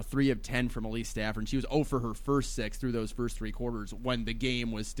 3 of 10 from Elise Stafford, and she was 0 for her first 6 through those first 3 quarters when the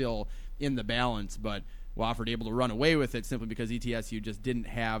game was still in the balance, but Wofford able to run away with it simply because ETSU just didn't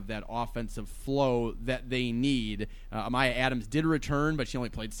have that offensive flow that they need. Amaya Adams did return, but she only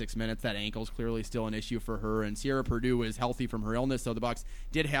played 6 minutes. That ankle's clearly still an issue for her. And Sierra Purdue is healthy from her illness, so the Bucks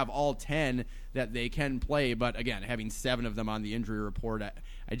did have all 10 that they can play. But again, having 7 of them on the injury report,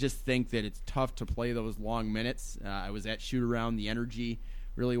 I just think that it's tough to play those long minutes. I was at shoot-around. The energy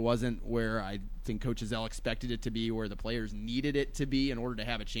really wasn't where I think Coach Zell expected it to be, where the players needed it to be in order to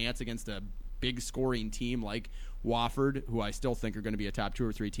have a chance against a big scoring team like Wofford, who I still think are going to be a top 2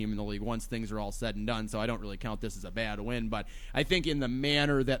 or 3 team in the league once things are all said and done, so I don't really count this as a bad win, but I think in the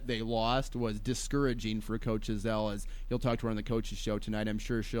manner that they lost was discouraging for Coach Zell, as you'll talk to her on the coaches show tonight. I'm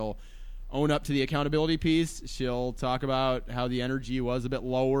sure she'll own up to the accountability piece. She'll talk about how the energy was a bit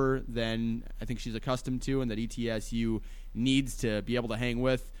lower than I think she's accustomed to, and that ETSU needs to be able to hang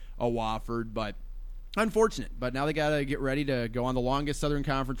with a Wofford, but unfortunate. But now they got to get ready to go on the longest Southern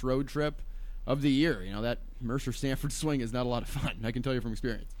Conference road trip of the year. That Mercer-Sanford swing is not a lot of fun. I can tell you from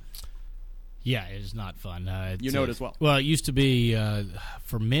experience. Yeah, it is not fun. You know it as well. Well, it used to be,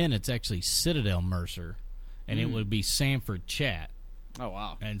 for men, it's actually Citadel-Mercer, and it would be Sanford-Chat. Oh,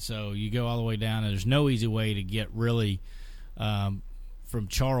 wow. And so you go all the way down, and there's no easy way to get really from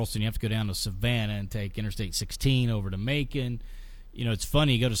Charleston. You have to go down to Savannah and take Interstate 16 over to Macon. It's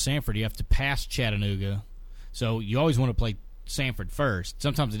funny. You go to Sanford, you have to pass Chattanooga. So you always want to play Sanford first.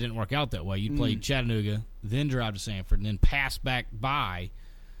 Sometimes it didn't work out that way. You'd play Chattanooga, then drive to Sanford, and then pass back by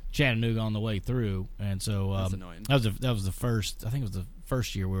Chattanooga on the way through. And so that's annoying. That was the first. I think it was the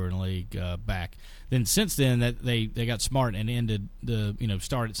first year we were in the league back. Then since then, that they got smart and ended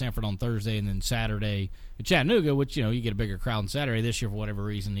started at Sanford on Thursday and then Saturday at Chattanooga, which you get a bigger crowd on Saturday. This year, for whatever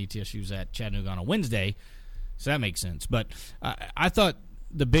reason, ETSU's at Chattanooga on a Wednesday, so that makes sense. But I thought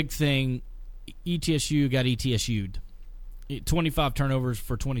the big thing, ETSU got ETSU'd. 25 turnovers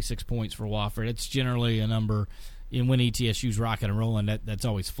for 26 points for Wofford. It's generally a number, and when ETSU's rocking and rolling, that's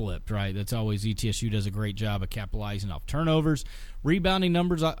always flipped, right? That's always ETSU does a great job of capitalizing off turnovers. Rebounding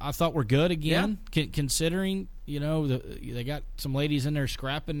numbers I thought were good again, considering they got some ladies in there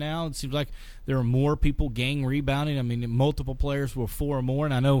scrapping now. It seems like there are more people gang rebounding. I mean, multiple players were 4 or more,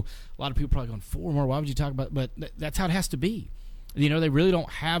 and I know a lot of people are probably going 4 or more. Why would you talk about? But that's how it has to be. They really don't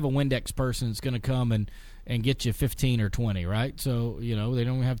have a Windex person that's going to come and get you 15 or 20, right? So, they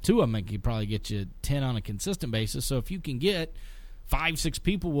don't have 2 of them that can probably get you 10 on a consistent basis. So if you can get 5-6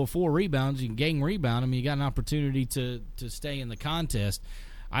 people with 4 rebounds, you can gang rebound. I mean, you got an opportunity to stay in the contest.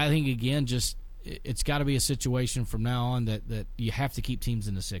 I think, again, just it's got to be a situation from now on that you have to keep teams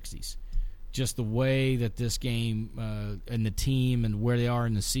in the 60s. Just the way that this game and the team and where they are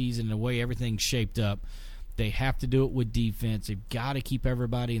in the season and the way everything's shaped up, they have to do it with defense. They've got to keep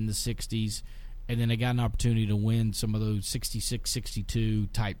everybody in the 60s. And then they got an opportunity to win some of those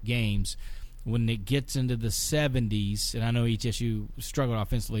 66-62 type games. When it gets into the 70s, and I know ETSU struggled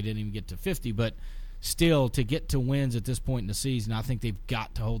offensively, didn't even get to 50, but still, to get to wins at this point in the season, I think they've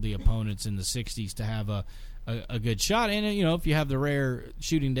got to hold the opponents in the 60s to have a good shot. And, if you have the rare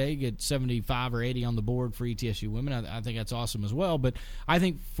shooting day, get 75 or 80 on the board for ETSU women, I think that's awesome as well. But I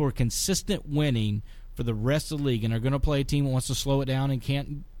think for consistent winning for the rest of the league, and they're going to play a team that wants to slow it down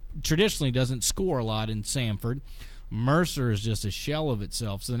and traditionally doesn't score a lot in Sanford. Mercer is just a shell of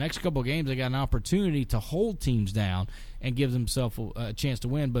itself. So the next couple of games, they got an opportunity to hold teams down and give themselves a chance to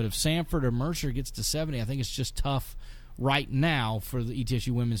win. But if Sanford or Mercer gets to 70, I think it's just tough right now for the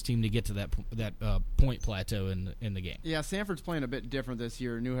ETSU women's team to get to that point plateau in the game. Yeah, Sanford's playing a bit different this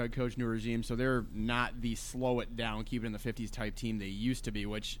year. New head coach, new regime, so they're not the slow it down, keep it in the 50s type team they used to be,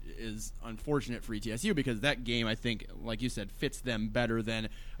 which is unfortunate for ETSU because that game, I think, like you said, fits them better than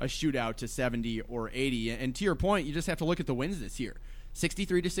a shootout to 70 or 80. And to your point, you just have to look at the wins this year.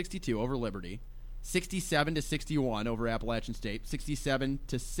 63-62 over Liberty. 67-61 over Appalachian State.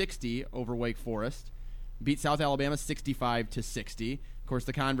 67-60 over Wake Forest. Beat South Alabama 65-60. Of course,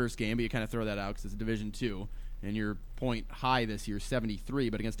 the converse game, but you kind of throw that out because it's Division II, and your point high this year 73,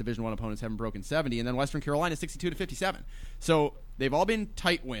 but against Division I opponents haven't broken 70. And then Western Carolina 62-57. So they've all been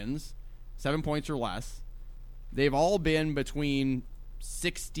tight wins, 7 points or less. They've all been between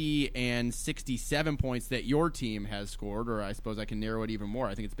 60 and 67 points that your team has scored, or I suppose I can narrow it even more.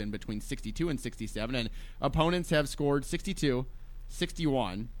 I think it's been between 62 and 67, and opponents have scored 62,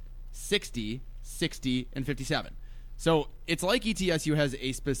 61, 60, 60, and 57. So it's like ETSU has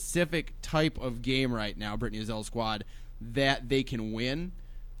a specific type of game right now, Brittany Ezell's squad, that they can win,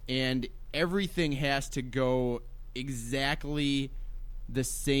 and everything has to go exactly the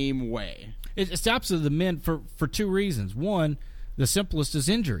same way. It's the opposite of the men for two reasons. One, the simplest is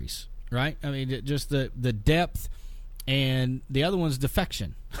injuries, right? I mean, just the depth, and the other one's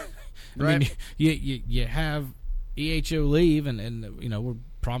defection. I mean, you have EHO leave, and you know, we're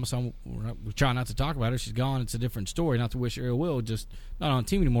trying not to talk about her. She's gone. It's a different story. Not to wish her ill will, just not on the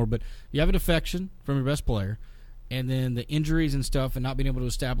team anymore. But you have a defection from your best player, and then the injuries and stuff, and not being able to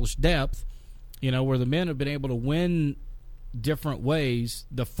establish depth. You know, where the men have been able to win different ways.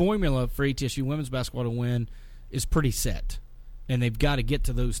 The formula for ETSU women's basketball to win is pretty set, and they've got to get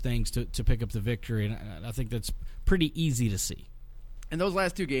to those things to pick up the victory. And I think that's pretty easy to see. And those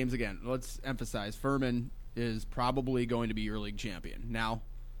last two games, again, let's emphasize, Furman is probably going to be your league champion. Now,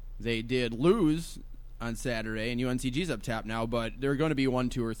 they did lose on Saturday, and UNCG's up top now, but they're going to be 1,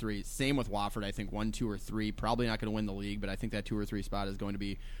 2, or 3. Same with Wofford, I think 1, 2, or 3. Probably not going to win the league, but I think that 2 or 3 spot is going to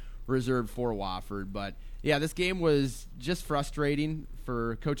be reserved for Wofford. But yeah, this game was just frustrating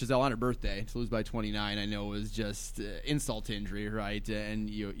for Coach Ezell on her birthday. To lose by 29, I know, was just insult to injury, right? And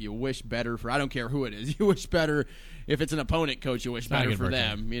you wish better for, I don't care who it is, you wish better if it's an opponent coach, you wish better for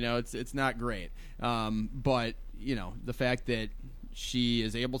them. You know, it's not great. But, you know, the fact that she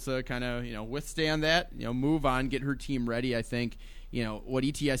is able to kind of, you know, withstand that, you know, move on, get her team ready, I think, you know, what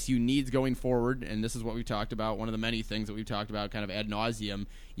ETSU needs going forward, and this is what we've talked about, one of the many things that we've talked about kind of ad nauseum,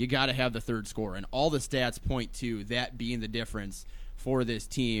 you got to have the third score. And all the stats point to that being the difference for this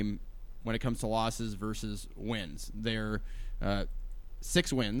team when it comes to losses versus wins. They're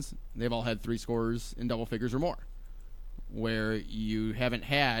 6 wins. They've all had 3 scorers in double figures or more, where you haven't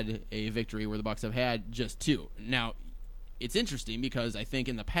had a victory where the Bucks have had just 2. Now, it's interesting because I think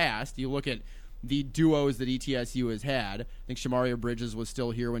in the past, you look at the duos that ETSU has had. I think Shamaria Bridges was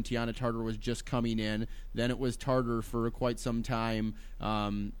still here when Tiana Tartar was just coming in. Then it was Tartar for quite some time,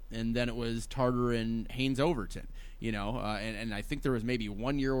 and then it was Tartar and Haynes Overton. You know, and I think there was maybe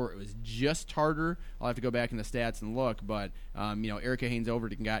 1 year where it was just Tartar. I'll have to go back in the stats and look, but you know, Erica Haynes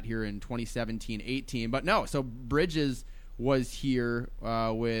Overton got here in 2017-18. But no, so Bridges was here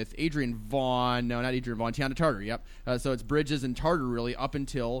with Adrian Vaughn. No, not Adrian Vaughn. Tiana Tartar. Yep. So it's Bridges and Tartar really up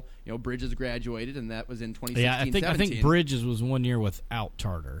until, you know, Bridges graduated, and that was in 2016-17. Yeah, I think Bridges was 1 year without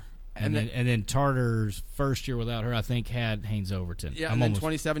Tartar, and then Tartar's first year without her, I think, had Haynes Overton. Yeah, and then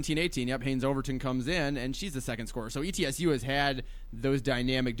 2017-18. Yep, Haynes Overton comes in, and she's the second scorer. So ETSU has had those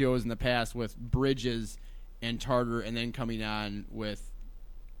dynamic duos in the past with Bridges and Tartar, and then coming on with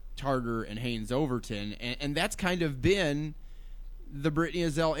Tartar and Haynes Overton, and that's kind of been the Brittany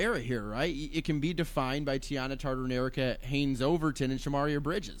Ezell era here, right? It can be defined by Tiana Tartar and Erica Haynes Overton and Shamaria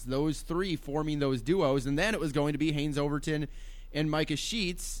Bridges, those 3 forming those duos, and then it was going to be Haynes Overton and Micah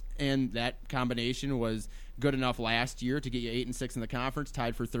Sheets, and that combination was good enough last year to get you 8-6 in the conference,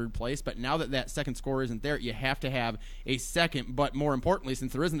 tied for 3rd place. But now that second scorer isn't there, you have to have a second. But more importantly,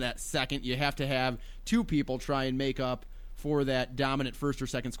 since there isn't that second, you have to have 2 people try and make up for that dominant first or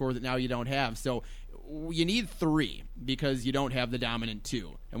second score that now you don't have. So you need 3 because you don't have the dominant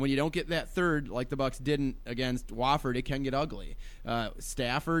 2. And when you don't get that third, like the Bucks didn't against Wofford, it can get ugly.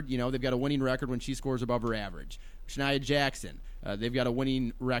 Stafford, you know, they've got a winning record when she scores above her average. Shania Jackson, they've got a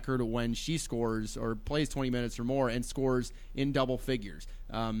winning record when she scores or plays 20 minutes or more and scores in double figures.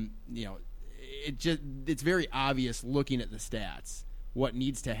 You know, it's very obvious looking at the stats what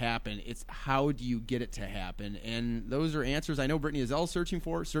needs to happen. It's how do you get it to happen? And those are answers I know Brittany Ezell is searching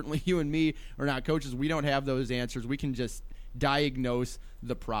for. Certainly you and me are not coaches. We don't have those answers. We can just diagnose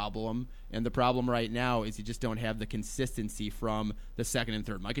the problem. And the problem right now is you just don't have the consistency from the second and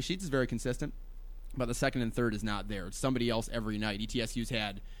third. Micah Sheets is very consistent. but the second and third is not there. It's somebody else every night. ETSU's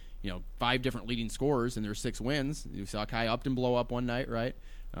had 5 different leading scorers in their 6 wins. You saw Kai Upton blow up one night, right?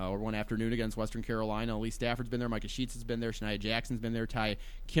 Or one afternoon against Western Carolina. Lee Stafford's been there. Micah Sheets has been there. Shania Jackson's been there. Ty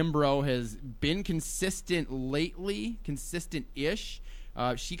Kimbrough has been consistent lately, consistent-ish.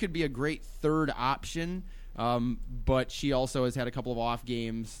 She could be a great third option, but she also has had a couple of off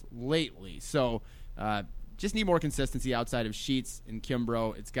games lately. So just need more consistency outside of Sheets and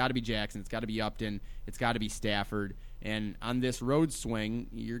Kimbrough. It's got to be Jackson. It's got to be Upton. It's got to be Stafford. And on this road swing,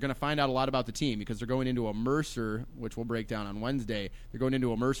 you're going to find out a lot about the team because they're going into a Mercer, which we'll break down on Wednesday. They're going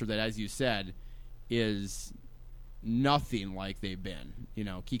into a Mercer that, as you said, is nothing like they've been.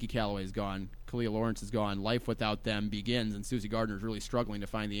 Kiki Callaway's gone. Kalia Lawrence is gone. Life without them begins, and Susie Gardner's really struggling to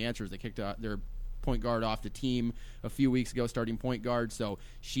find the answers. They kicked their point guard off the team a few weeks ago, starting point guard, so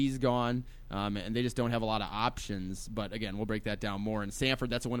she's gone, and they just don't have a lot of options. But again, we'll break that down more. And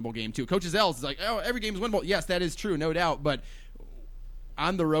Sanford, that's a winnable game too. Coach Zales is like, oh, every game's winnable. Yes, that is true, no doubt, but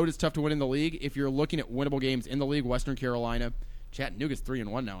on the road it's tough to win in the league. If you're looking at winnable games in the league, Western Carolina, Chattanooga's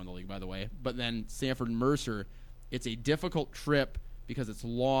 3-1 now in the league, by the way, but then Sanford and Mercer, it's a difficult trip because it's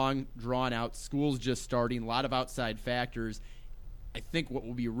long, drawn out, school's just starting, a lot of outside factors. I think what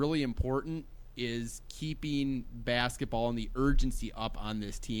will be really important is keeping basketball and the urgency up on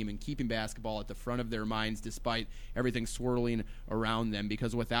this team and keeping basketball at the front of their minds despite everything swirling around them,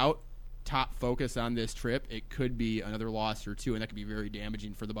 because without top focus on this trip, it could be another loss or two, and that could be very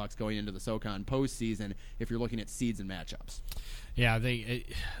damaging for the Bucks going into the SoCon postseason if you're looking at seeds and matchups. Yeah, the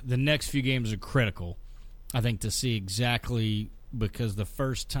next few games are critical, I think, to see exactly, because the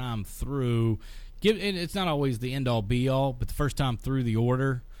first time through, it's not always the end-all, be-all, but the first time through the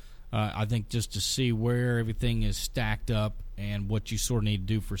order, I think just to see where everything is stacked up and what you sort of need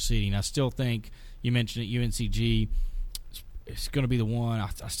to do for seeding. I still think, you mentioned it, UNCG, it's going to be the one.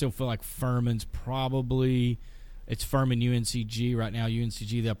 I still feel like Furman's probably, it's Furman, UNCG right now.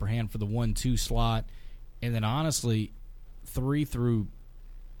 UNCG the upper hand for the 1-2 slot. And then honestly, 3 through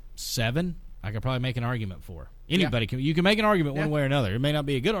 7, I could probably make an argument for. Anybody you can make an argument one way or another. It may not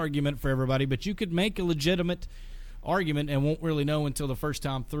be a good argument for everybody, but you could make a legitimate argument and won't really know until the first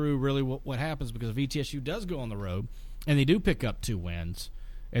time through really what happens, because if ETSU does go on the road and they do pick up 2 wins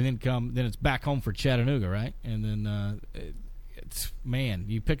and then it's back home for Chattanooga, right? And then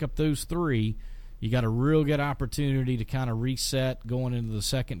you pick up those 3, you got a real good opportunity to kind of reset going into the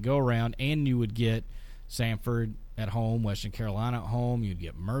second go-around, and you would get Sanford at home, Western Carolina at home, you'd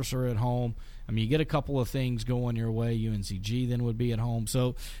get Mercer at home. I mean, you get a couple of things going your way. UNCG then would be at home.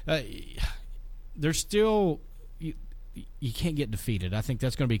 So there's still – you can't get defeated. I think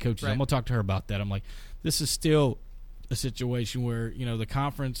that's going to be Coach's. Right. I'm going to talk to her about that. I'm like, this is still a situation where, the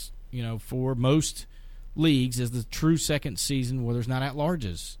conference, for most leagues is the true second season where there's not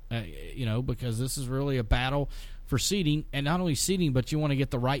at-larges, because this is really a battle for seeding, and not only seeding, but you want to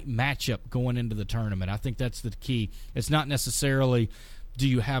get the right matchup going into the tournament. I think that's the key. It's not necessarily do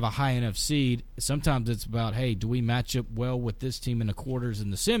you have a high enough seed. Sometimes it's about, hey, do we match up well with this team in the quarters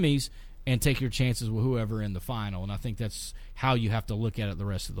and the semis, and take your chances with whoever in the final. And I think that's how you have to look at it the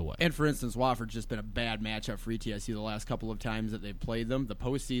rest of the way. And, for instance, Wofford's just been a bad matchup for ETSU the last couple of times that they've played them. The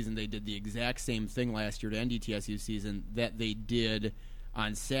postseason, they did the exact same thing last year to end ETSU season that they did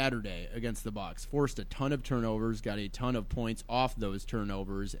on Saturday against the Bucks. Forced a ton of turnovers, got a ton of points off those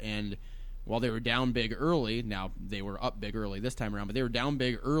turnovers, and while they were down big early, now they were up big early this time around, but they were down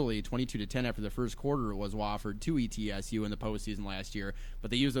big early, 22-10 after the first quarter was Wofford to ETSU in the postseason last year, but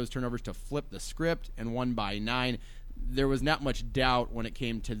they used those turnovers to flip the script and won by 9. There was not much doubt when it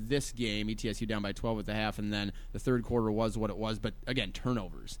came to this game. ETSU down by 12 at the half, and then the third quarter was what it was, but again,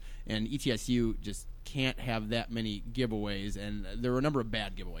 turnovers. And ETSU just can't have that many giveaways, and there were a number of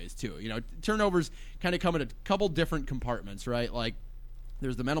bad giveaways too. Turnovers kind of come in a couple different compartments, right? Like,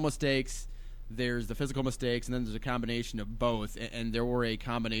 there's the mental mistakes, there's the physical mistakes, and then there's a combination of both. And there were a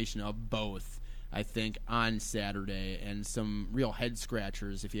combination of both, I think, on Saturday, and some real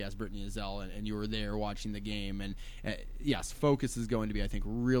head-scratchers if you ask Brittany Ezell and you were there watching the game. And, yes, focus is going to be, I think,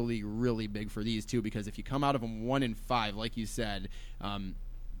 really, really big for these two, because if you come out of them 1-5, like you said,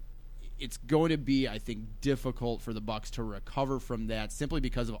 it's going to be, I think, difficult for the Bucks to recover from that simply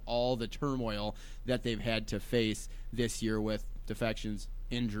because of all the turmoil that they've had to face this year with defections,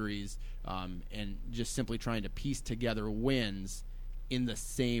 injuries, and just simply trying to piece together wins in the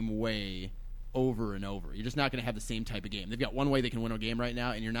same way over and over. You're just not going to have the same type of game. They've got one way they can win a game right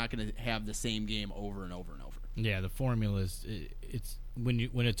now, and you're not going to have the same game over and over and over. Yeah, the formula is when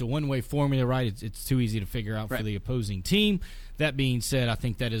it's a one-way formula, right, it's too easy to figure out for the opposing team. That being said, I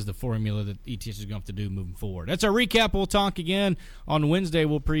think that is the formula that ETS is going to have to do moving forward. That's our recap. We'll talk again on Wednesday.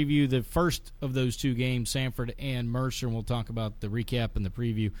 We'll preview the first of those two games, Sanford and Mercer, and we'll talk about the recap and the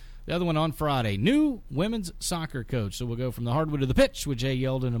preview. The other one on Friday, new women's soccer coach. So we'll go from the hardwood to the pitch with Jay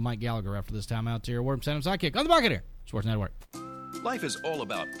Yeldon and Mike Gallagher after this time out here. Worm Sound Sidekick on the bucket here, Sports Network. Life is all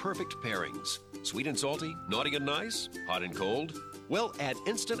about perfect pairings. Sweet and salty, naughty and nice, hot and cold. Well, add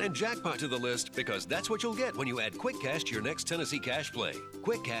Instant and Jackpot to the list because that's what you'll get when you add Quick Cash to your next Tennessee Cash play.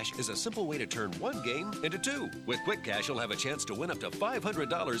 Quick Cash is a simple way to turn one game into two. With Quick Cash, you'll have a chance to win up to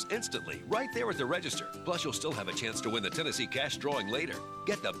 $500 instantly right there at the register. Plus, you'll still have a chance to win the Tennessee Cash drawing later.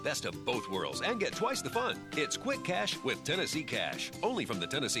 Get the best of both worlds and get twice the fun. It's Quick Cash with Tennessee Cash, only from the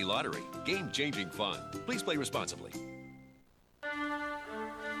Tennessee Lottery. Game-changing fun. Please play responsibly.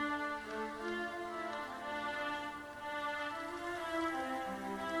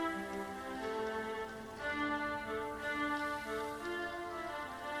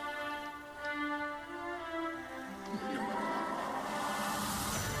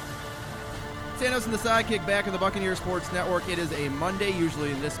 Santos and the Sidekick back on the Buccaneer Sports Network. It is a Monday.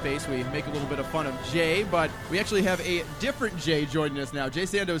 Usually in this space we make a little bit of fun of Jay, but we actually have a different Jay joining us now. Jay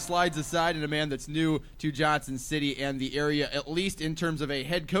Santos slides aside, and a man that's new to Johnson City and the area, at least in terms of a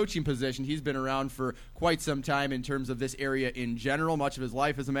head coaching position. He's been around for quite some time in terms of this area in general, much of his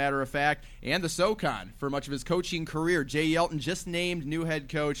life as a matter of fact, and the SoCon for much of his coaching career. Jay Yeldon just named new head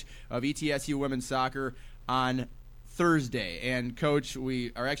coach of ETSU women's soccer on Thursday. And, Coach,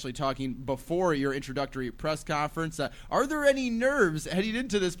 we are actually talking before your introductory press conference. Are there any nerves heading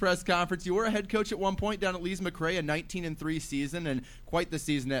into this press conference? You were a head coach at one point down at Lees McRae, a 19-3 season, and quite the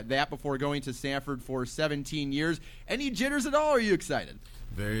season at that before going to Sanford for 17 years. Any jitters at all, or are you excited?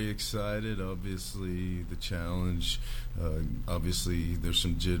 Very excited. Obviously, the challenge. Obviously, there's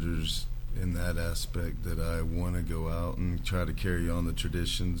some jitters in that aspect that I want to go out and try to carry on the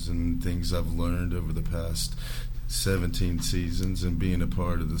traditions and things I've learned over the past 17 seasons and being a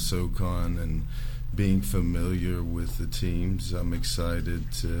part of the SoCon and being familiar with the teams. I'm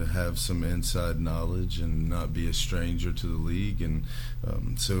excited to have some inside knowledge and not be a stranger to the league, and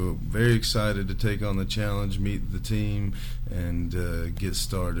so very excited to take on the challenge, meet the team, and get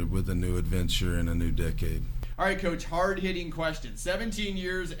started with a new adventure in a new decade. All right, Coach, hard-hitting question. 17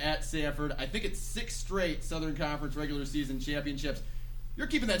 years at Sanford. I think it's 6 straight Southern Conference regular season championships. You're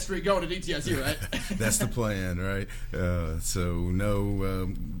keeping that streak going at ETSU, right? That's the plan, right?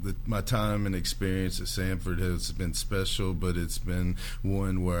 My time and experience at Sanford has been special, but it's been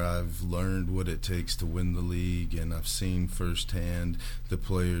one where I've learned what it takes to win the league, and I've seen firsthand the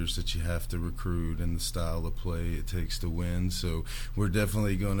players that you have to recruit and the style of play it takes to win. So we're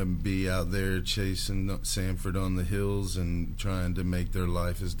definitely going to be out there chasing Sanford on the hills and trying to make their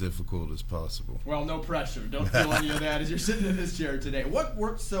life as difficult as possible. Well, no pressure. Don't feel any of that as you're sitting in this chair today. What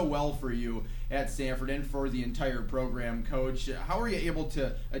worked so well for you at Sanford and for the entire program, Coach? How are you able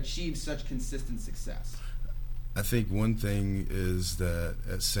to achieve such consistent success? I think one thing is that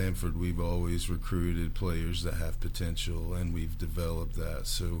at Sanford we've always recruited players that have potential, and we've developed that.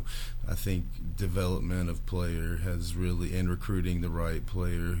 So I think development of player has really, and recruiting the right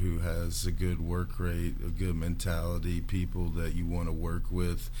player who has a good work rate, a good mentality, people that you want to work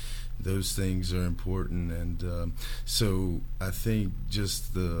with, those things are important. And so I think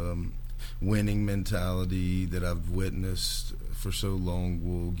just the winning mentality that I've witnessed for so long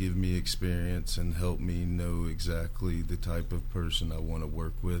will give me experience and help me know exactly the type of person I want to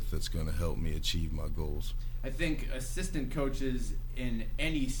work with that's going to help me achieve my goals. I think assistant coaches in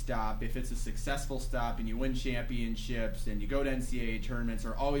any stop, if it's a successful stop and you win championships and you go to NCAA tournaments,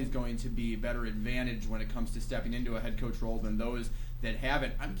 are always going to be better advantage when it comes to stepping into a head coach role than those that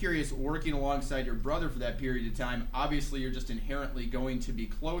haven't. I'm curious, working alongside your brother for that period of time, obviously you're just inherently going to be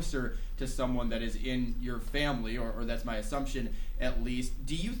closer to someone that is in your family, or that's my assumption at least.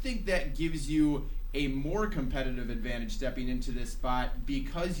 Do you think that gives you a more competitive advantage stepping into this spot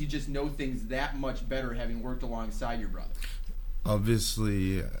because you just know things that much better having worked alongside your brother?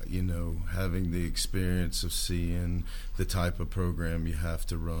 Obviously, having the experience of seeing the type of program you have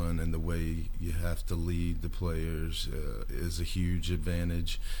to run and the way you have to lead the players is a huge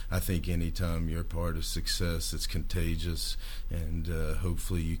advantage. I think anytime you're part of success, it's contagious, and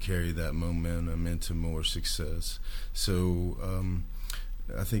hopefully you carry that momentum into more success. So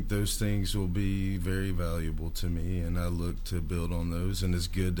I think those things will be very valuable to me, and I look to build on those. And it's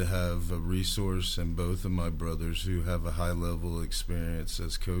good to have a resource in both of my brothers who have a high level of experience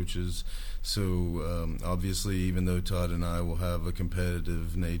as coaches. So obviously, even though Todd and I will have a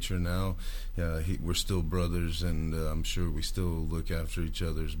competitive nature now, we're still brothers, and I'm sure we still look after each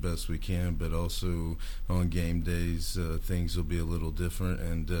other as best we can. But also on game days, things will be a little different,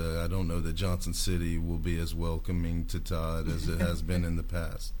 and I don't know that Johnson City will be as welcoming to Todd as it has been in the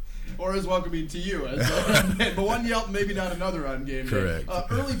past. Or as welcoming to you. But one Yelp, maybe not another on game day. Correct.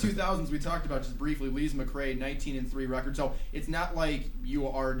 Early 2000s, we talked about just briefly, Lees McRae, 19-3 record. So it's not like you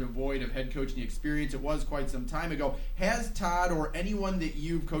are devoid of head coaching experience. It was quite some time ago. Has Todd or anyone that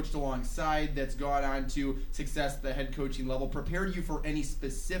you've coached alongside that's gone on to success at the head coaching level prepared you for any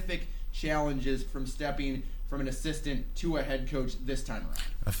specific challenges from stepping from an assistant to a head coach this time around?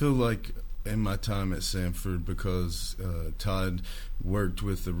 I feel like in my time at Samford, because Todd worked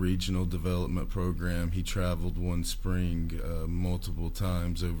with the regional development program, he traveled one spring multiple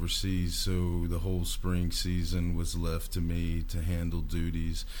times overseas, so the whole spring season was left to me to handle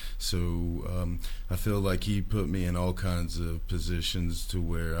duties. So I feel like he put me in all kinds of positions to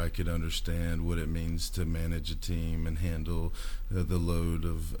where I could understand what it means to manage a team and handle the load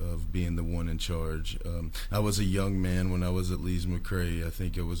of being the one in charge. I was a young man when I was at Lees McRae. I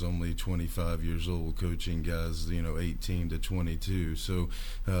think I was only 25 years old, coaching guys, 18 to 22. So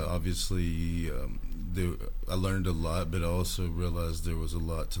obviously I learned a lot, but I also realized there was a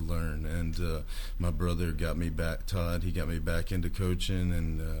lot to learn. And my brother got me back, Todd, he got me back into coaching,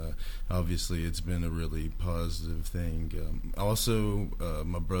 and obviously it's been a really positive thing. Also,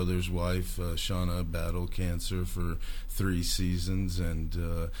 my brother's wife, Shauna, battled cancer for 3 seasons,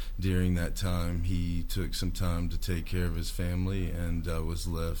 and during that time he took some time to take care of his family, and I was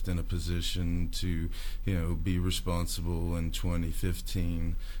left in a position to be responsible in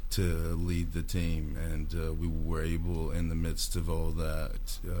 2015 to lead the team, and we were able, in the midst of all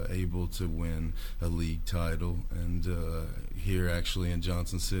that, able to win a league title, and here actually in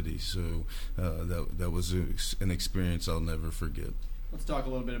Johnson City. So that was an experience I'll never forget. Let's talk a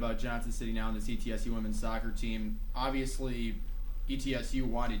little bit about Johnson City now and this ETSU women's soccer team. Obviously, ETSU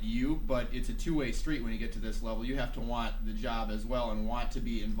wanted you, but it's a two-way street when you get to this level. You have to want the job as well and want to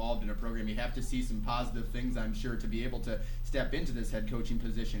be involved in a program. You have to see some positive things, I'm sure, to be able to step into this head coaching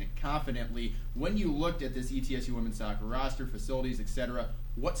position confidently. When you looked at this ETSU women's soccer roster, facilities, etc.,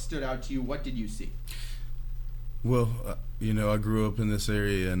 what stood out to you? What did you see? Well, I grew up in this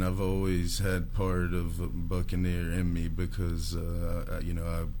area, and I've always had part of Buccaneer in me because,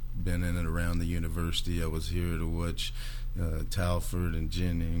 I've been in and around the university. I was here to watch Talford and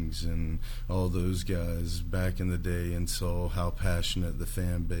Jennings and all those guys back in the day, and saw how passionate the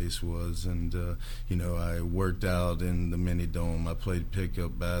fan base was. And I worked out in the mini dome. I played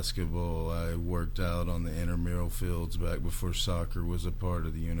pickup basketball. I worked out on the intramural fields back before soccer was a part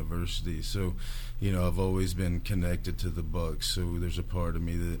of the university. So I've always been connected to the Bucs, so there's a part of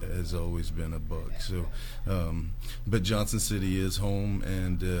me that has always been a Buck. So but Johnson City is home,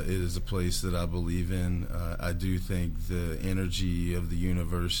 and it is a place that I believe in. I do think the energy of the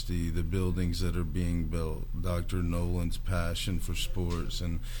university, the buildings that are being built, Dr. Nolan's passion for sports,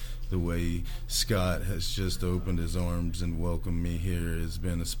 and the way Scott has just opened his arms and welcomed me here has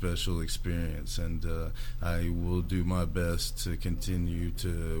been a special experience, and I will do my best to continue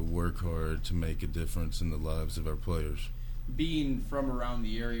to work hard to make a difference in the lives of our players. Being from around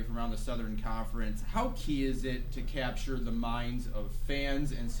the area, from around the Southern Conference, how key is it to capture the minds of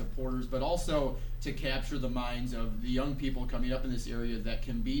fans and supporters, but also to capture the minds of the young people coming up in this area that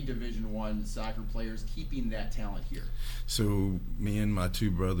can be Division I soccer players, keeping that talent here? So me and my 2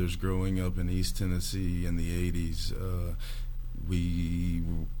 brothers growing up in East Tennessee in the 80s,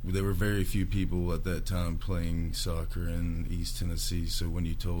 there were very few people at that time playing soccer in East Tennessee, so when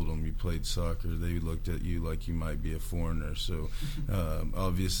you told them you played soccer, they looked at you like you might be a foreigner. So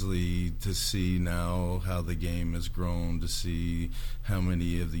obviously, to see now how the game has grown, to see how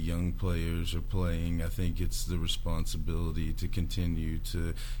many of the young players are playing, I think it's the responsibility to continue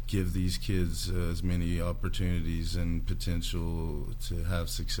to give these kids as many opportunities and potential to have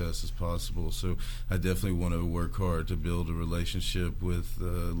success as possible. So I definitely want to work hard to build a relationship with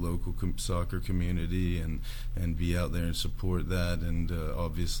the local soccer community and be out there and support that, and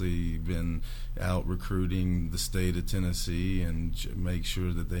obviously been out recruiting the state of Tennessee and make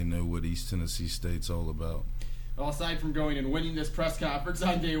sure that they know what East Tennessee State's all about. Well, aside from going and winning this press conference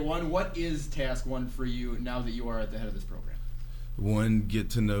on day one, what is task one for you now that you are at the head of this program? one, get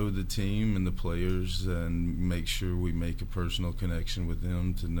to know the team and the players and make sure we make a personal connection with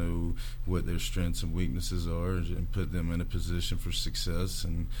them to know what their strengths and weaknesses are and put them in a position for success.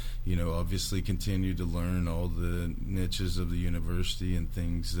 And, obviously continue to learn all the niches of the university and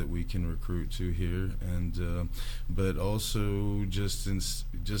things that we can recruit to here. And but also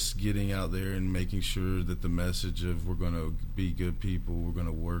just getting out there and making sure that the message of we're going to be good people, we're going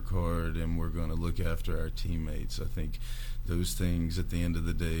to work hard, and we're going to look after our teammates. I think those things at the end of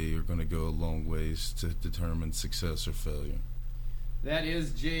the day are going to go a long ways to determine success or failure. That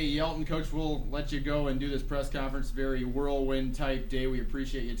is Jay Yelton. Coach, we'll let you go and do this press conference. Very whirlwind type day. We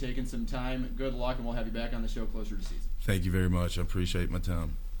appreciate you taking some time. Good luck, and we'll have you back on the show closer to season. Thank you very much. I appreciate my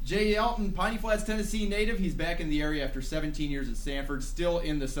time. Jay Yelton, Piney Flats, Tennessee native. He's back in the area after 17 years at Sanford. Still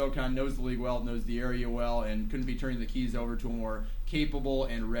in the SoCon, knows the league well, knows the area well, and couldn't be turning the keys over to a more capable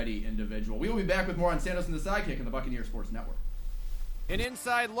and ready individual. We will be back with more on Santos and the Sidekick on the Buccaneer Sports Network. An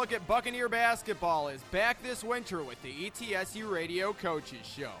inside look at Buccaneer basketball is back this winter with the ETSU Radio Coaches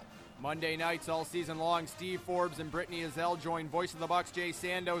Show. Monday nights all season long, Steve Forbes and Brittany Azell join Voice of the Bucs Jay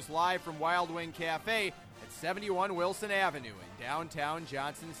Sandos live from Wild Wing Cafe at 71 Wilson Avenue in downtown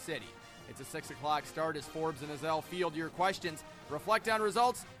Johnson City. It's a 6 o'clock start as Forbes and Azell field your questions, reflect on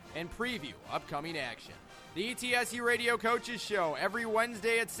results, and preview upcoming action. The ETSU Radio Coaches Show every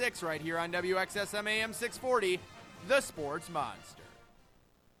Wednesday at 6 right here on WXSM AM 640, The Sports Monster.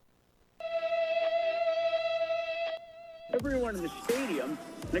 Everyone in the stadium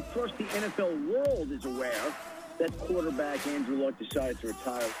and across the NFL world is aware that quarterback Andrew Luck decided to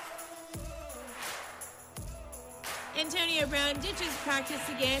retire. Antonio Brown ditches practice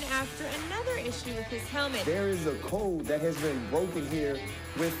again after another issue with his helmet. There is a code that has been broken here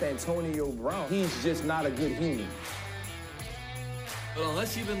with Antonio Brown. He's just not a good human. But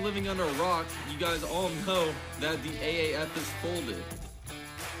unless you've been living under a rock, you guys all know that the AAF is folded.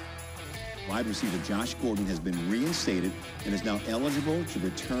 Wide receiver Josh Gordon has been reinstated and is now eligible to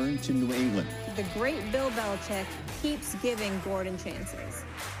return to New England. The great Bill Belichick keeps giving Gordon chances.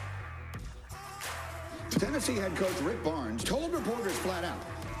 Tennessee head coach Rick Barnes told reporters flat out,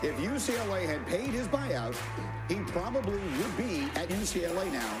 if UCLA had paid his buyout, he probably would be at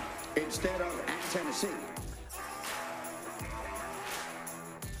UCLA now instead of at Tennessee.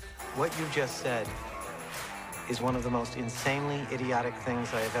 What you just said is one of the most insanely idiotic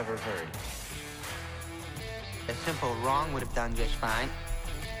things I have ever heard. A simple wrong would have done just fine.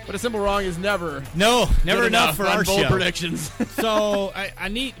 But a simple wrong is never enough for our bold show. predictions. So I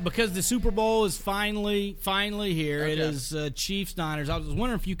need, because the Super Bowl is finally here. Okay. It is Chiefs Niners. I was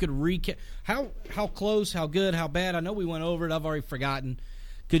wondering if you could recap how close, how good, how bad. I know we went over it. I've already forgotten.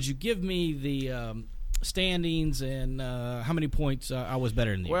 Could you give me the standings and how many points I was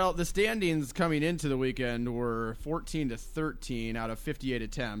better than you? Well, the standings coming into the weekend were 14-13 out of 58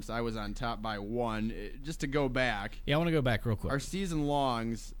 attempts. I was on top by 1. Just to go back. Yeah, I want to go back real quick. Our season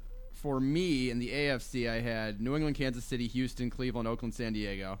longs, for me in the AFC, I had New England, Kansas City, Houston, Cleveland, Oakland, San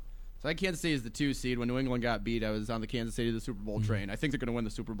Diego. So I had Kansas City as the 2 seed. When New England got beat, I was on the Kansas City to the Super Bowl train. I think they're going to win the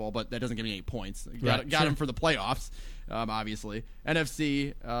Super Bowl, but that doesn't give me 8 points. Got them for the playoffs, obviously.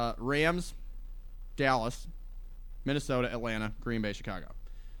 NFC, Rams, Dallas, Minnesota, Atlanta, Green Bay, Chicago.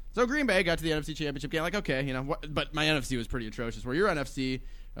 So Green Bay got to the NFC Championship game. Like, okay, but my NFC was pretty atrocious. Where your NFC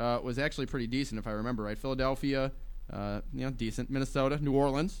was actually pretty decent, if I remember right. Philadelphia, decent. Minnesota, New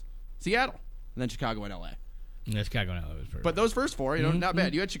Orleans, Seattle, and then Chicago and LA. Yeah, Chicago and LA was pretty. But those first 4, not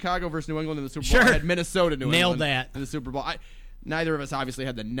bad. You had Chicago versus New England in the Super Bowl. Sure. I had Minnesota, New Nailed England that. in the Super Bowl. Neither of us obviously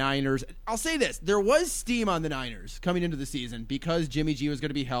had the Niners. I'll say this. There was steam on the Niners coming into the season because Jimmy G was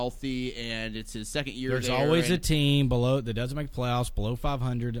going to be healthy, and it's his second year There's there. always a team below that doesn't make the playoffs, below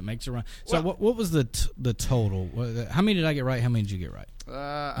 500, that makes a run. So what was the total? How many did I get right? How many did you get right?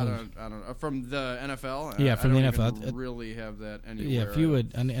 I don't know. From the NFL? Yeah, from I the don't NFL. Even really have that anywhere. Yeah, if you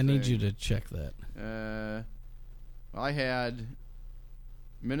would, I need you to check that. I had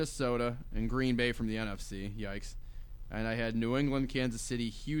Minnesota and Green Bay from the NFC. Yikes. And I had New England, Kansas City,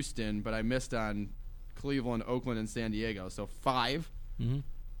 Houston, but I missed on Cleveland, Oakland, and San Diego. So 5. Mm-hmm.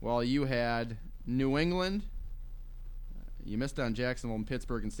 While you had New England, you missed on Jacksonville and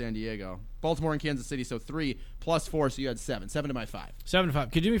Pittsburgh and San Diego. Baltimore and Kansas City, so 3 plus 4, so you had 7. 7 to my 5. 7 to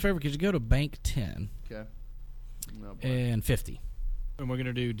 5. Could you do me a favor? Could you go to Bank 10? Okay. And 50. And we're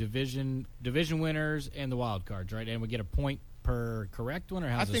going to do division winners and the wild cards, right? And we get a point per correct one, or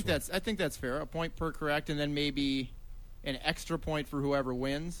how's this work? I think that's fair. A point per correct, and then maybe an extra point for whoever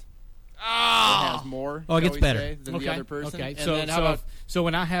wins. That has more. Oh, it gets better than the other person. Okay. And So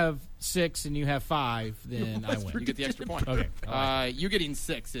when I have 6 and you have 5, then I win. You get the extra point. Okay. You getting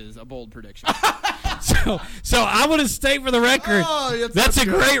 6 is a bold prediction. So So I want to state for the record, that's a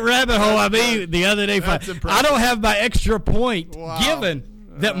great rabbit hole I made the other day. I don't have my extra point given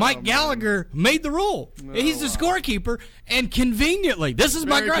that Mike Gallagher made the rule. He's the scorekeeper, and conveniently, this is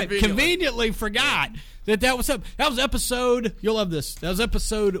my gripe, conveniently forgot that was up. That was episode, you'll love this, that was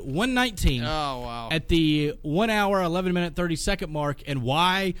episode 119. Oh, wow. At the 1 hour, 11 minute, 30 second mark, and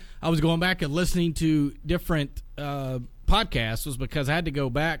why I was going back and listening to different podcasts was because I had to go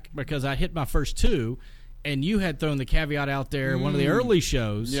back because I hit my first two, and you had thrown the caveat out there one of the early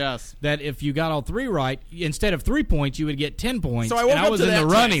shows that if you got all three right, instead of 3 points, you would get 10 points. So I was in the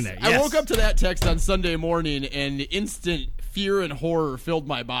running there. I woke up to that text on Sunday morning, and instant fear and horror filled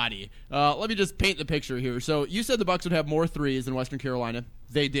my body. Let me just paint the picture here. So you said the Bucs would have more threes than Western Carolina.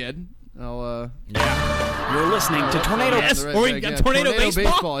 They did. You're listening to Tornado. Yes, or we got Tornado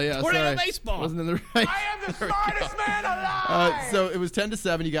Baseball. Yeah, Tornado Baseball. Wasn't in the right. I am the smartest man alive. So it was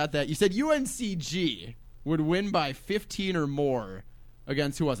 10-7. You got that. You said UNCG would win by 15 or more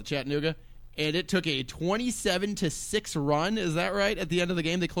against, who was it, Chattanooga? And it took a 27-6 run. Is that right? At the end of the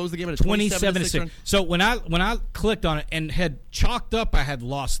game, they closed the game at a 27-6 run. So when I clicked on it and had chalked up, I had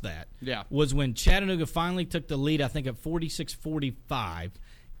lost that. Yeah. Was when Chattanooga finally took the lead. I think at 46-45,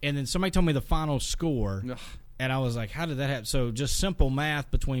 and then somebody told me the final score, and I was like, "How did that happen?" So just simple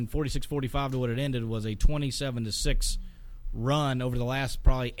math between 46-45 to what it ended was a 27-6 run over the last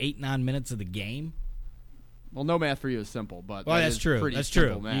probably 8-9 minutes of the game. Well, no math for you is simple, but that's true. That's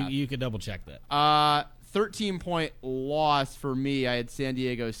true. You could double check that. 13-point loss for me. I had San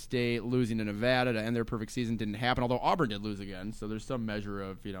Diego State losing to Nevada to end their perfect season. Didn't happen, although Auburn did lose again. So there's some measure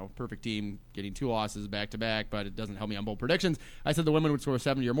of, perfect team getting 2 losses back-to-back, but it doesn't help me on bold predictions. I said the women would score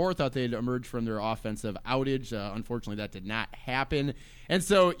 70 or more. Thought they'd emerge from their offensive outage. Unfortunately, that did not happen. And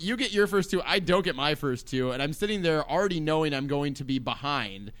so you get your first 2. I don't get my first 2, and I'm sitting there already knowing I'm going to be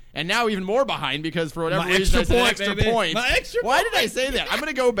behind. And now even more behind because for whatever reason I said extra point. Why did I say that? I'm going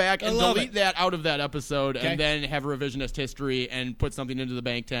to go back and delete that out of that episode and then have revisionist history and put something into the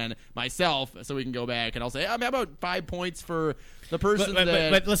Bank 10 myself so we can go back and I'll say, how about 5 points for the person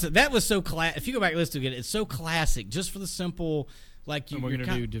but listen, that was so classic. If you go back and listen to it, it's so classic just for the simple, like we're going to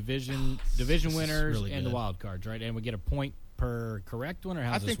do division winners really and the wild cards, right? And we get a point per correct one, or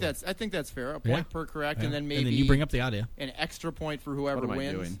how? I think that's fair. A point per correct, and then maybe and then you bring up the idea. An extra point for whoever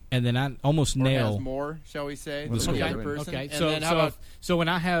wins. And then I almost nail more, shall we say? Okay. So when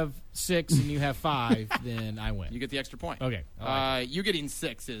I have 6 and you have 5, then I win. You get the extra point. Okay. You getting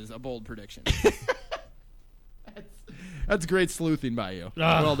 6 is a bold prediction. That's great sleuthing by you.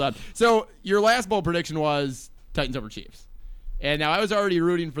 Well done. So your last bold prediction was Titans over Chiefs. And now I was already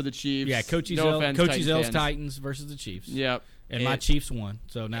rooting for the Chiefs. Yeah, Coach Ezel's Titans versus the Chiefs. Yep. And my Chiefs won.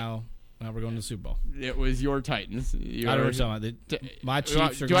 So now we're going to the Super Bowl. It was your Titans. I don't know. My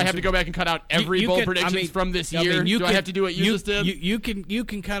Chiefs are Do I have to go back and cut out every bold predictions from this year? Do I have to do what you just did? You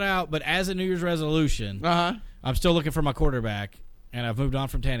can cut out, but as a New Year's resolution, I'm still looking for my quarterback, and I've moved on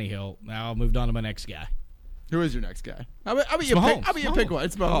from Tannehill. Now I've moved on to my next guy. Who is your next guy? How about you pick one?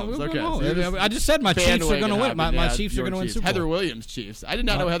 It's Mahomes. Okay. So I just said my Chiefs are going to win. My Chiefs are going to win Super Bowl. Heather Williams Chiefs. I did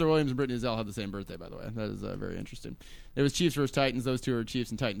not know Heather Williams and Brittany Zell had the same birthday, by the way. That is very interesting. It was Chiefs versus Titans. Those two are Chiefs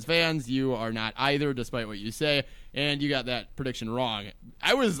and Titans fans. You are not either, despite what you say, and you got that prediction wrong.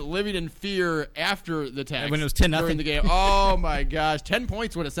 I was living in fear after the text when it was 10-0 during the game. Oh, my gosh. 10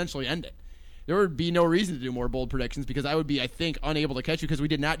 points would essentially end it. There would be no reason to do more bold predictions because I would be, I think, unable to catch you because we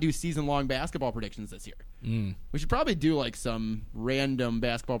did not do season-long basketball predictions this year. We should probably do some random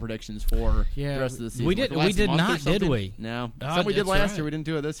basketball predictions for the rest of the season. We did not, did we? No. Some we did last year. We didn't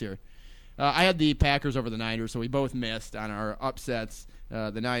do it this year. I had the Packers over the Niners, so we both missed on our upsets.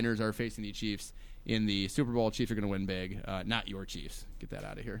 The Niners are facing the Chiefs in the Super Bowl. Chiefs are going to win big. Not your Chiefs. Get that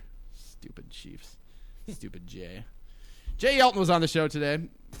out of here. Stupid Chiefs. Stupid Jay. Jay Elton was on the show today.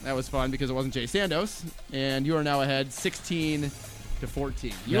 That was fun because it wasn't Jay Sandos, and you are now ahead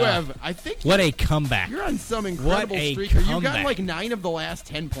 16-14. You have, I think, what a comeback! You're on some incredible streak. You've gotten 9 of the last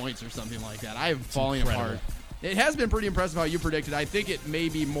 10 points or something like that. I am falling apart. It has been pretty impressive how you predicted. I think it may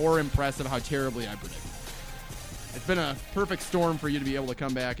be more impressive how terribly I predicted. It's been a perfect storm for you to be able to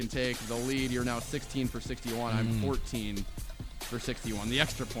come back and take the lead. You're now 16 for 61. I'm 14 for 61. The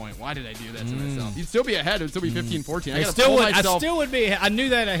extra point. Why did I do that to myself? You'd still be ahead. It would still be 15-14. I still would be ahead. I knew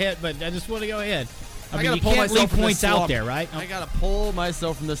that ahead, but I just want to go ahead. I mean, you can't leave points out there, right? I got to pull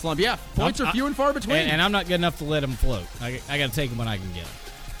myself from this slump. Yeah, points are few and far between. And I'm not good enough to let them float. I got to take them when I can get them.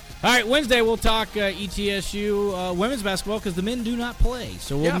 All right, Wednesday we'll talk ETSU women's basketball because the men do not play.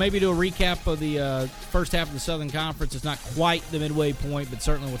 So we'll maybe do a recap of the first half of the Southern Conference. It's not quite the midway point, but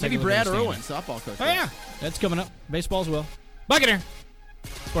certainly we'll take a look at Brad Irwin, softball coach. Oh, yeah. That's coming up. Baseball as well. Buccaneer.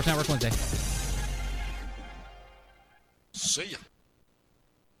 Sports Network Wednesday. See ya.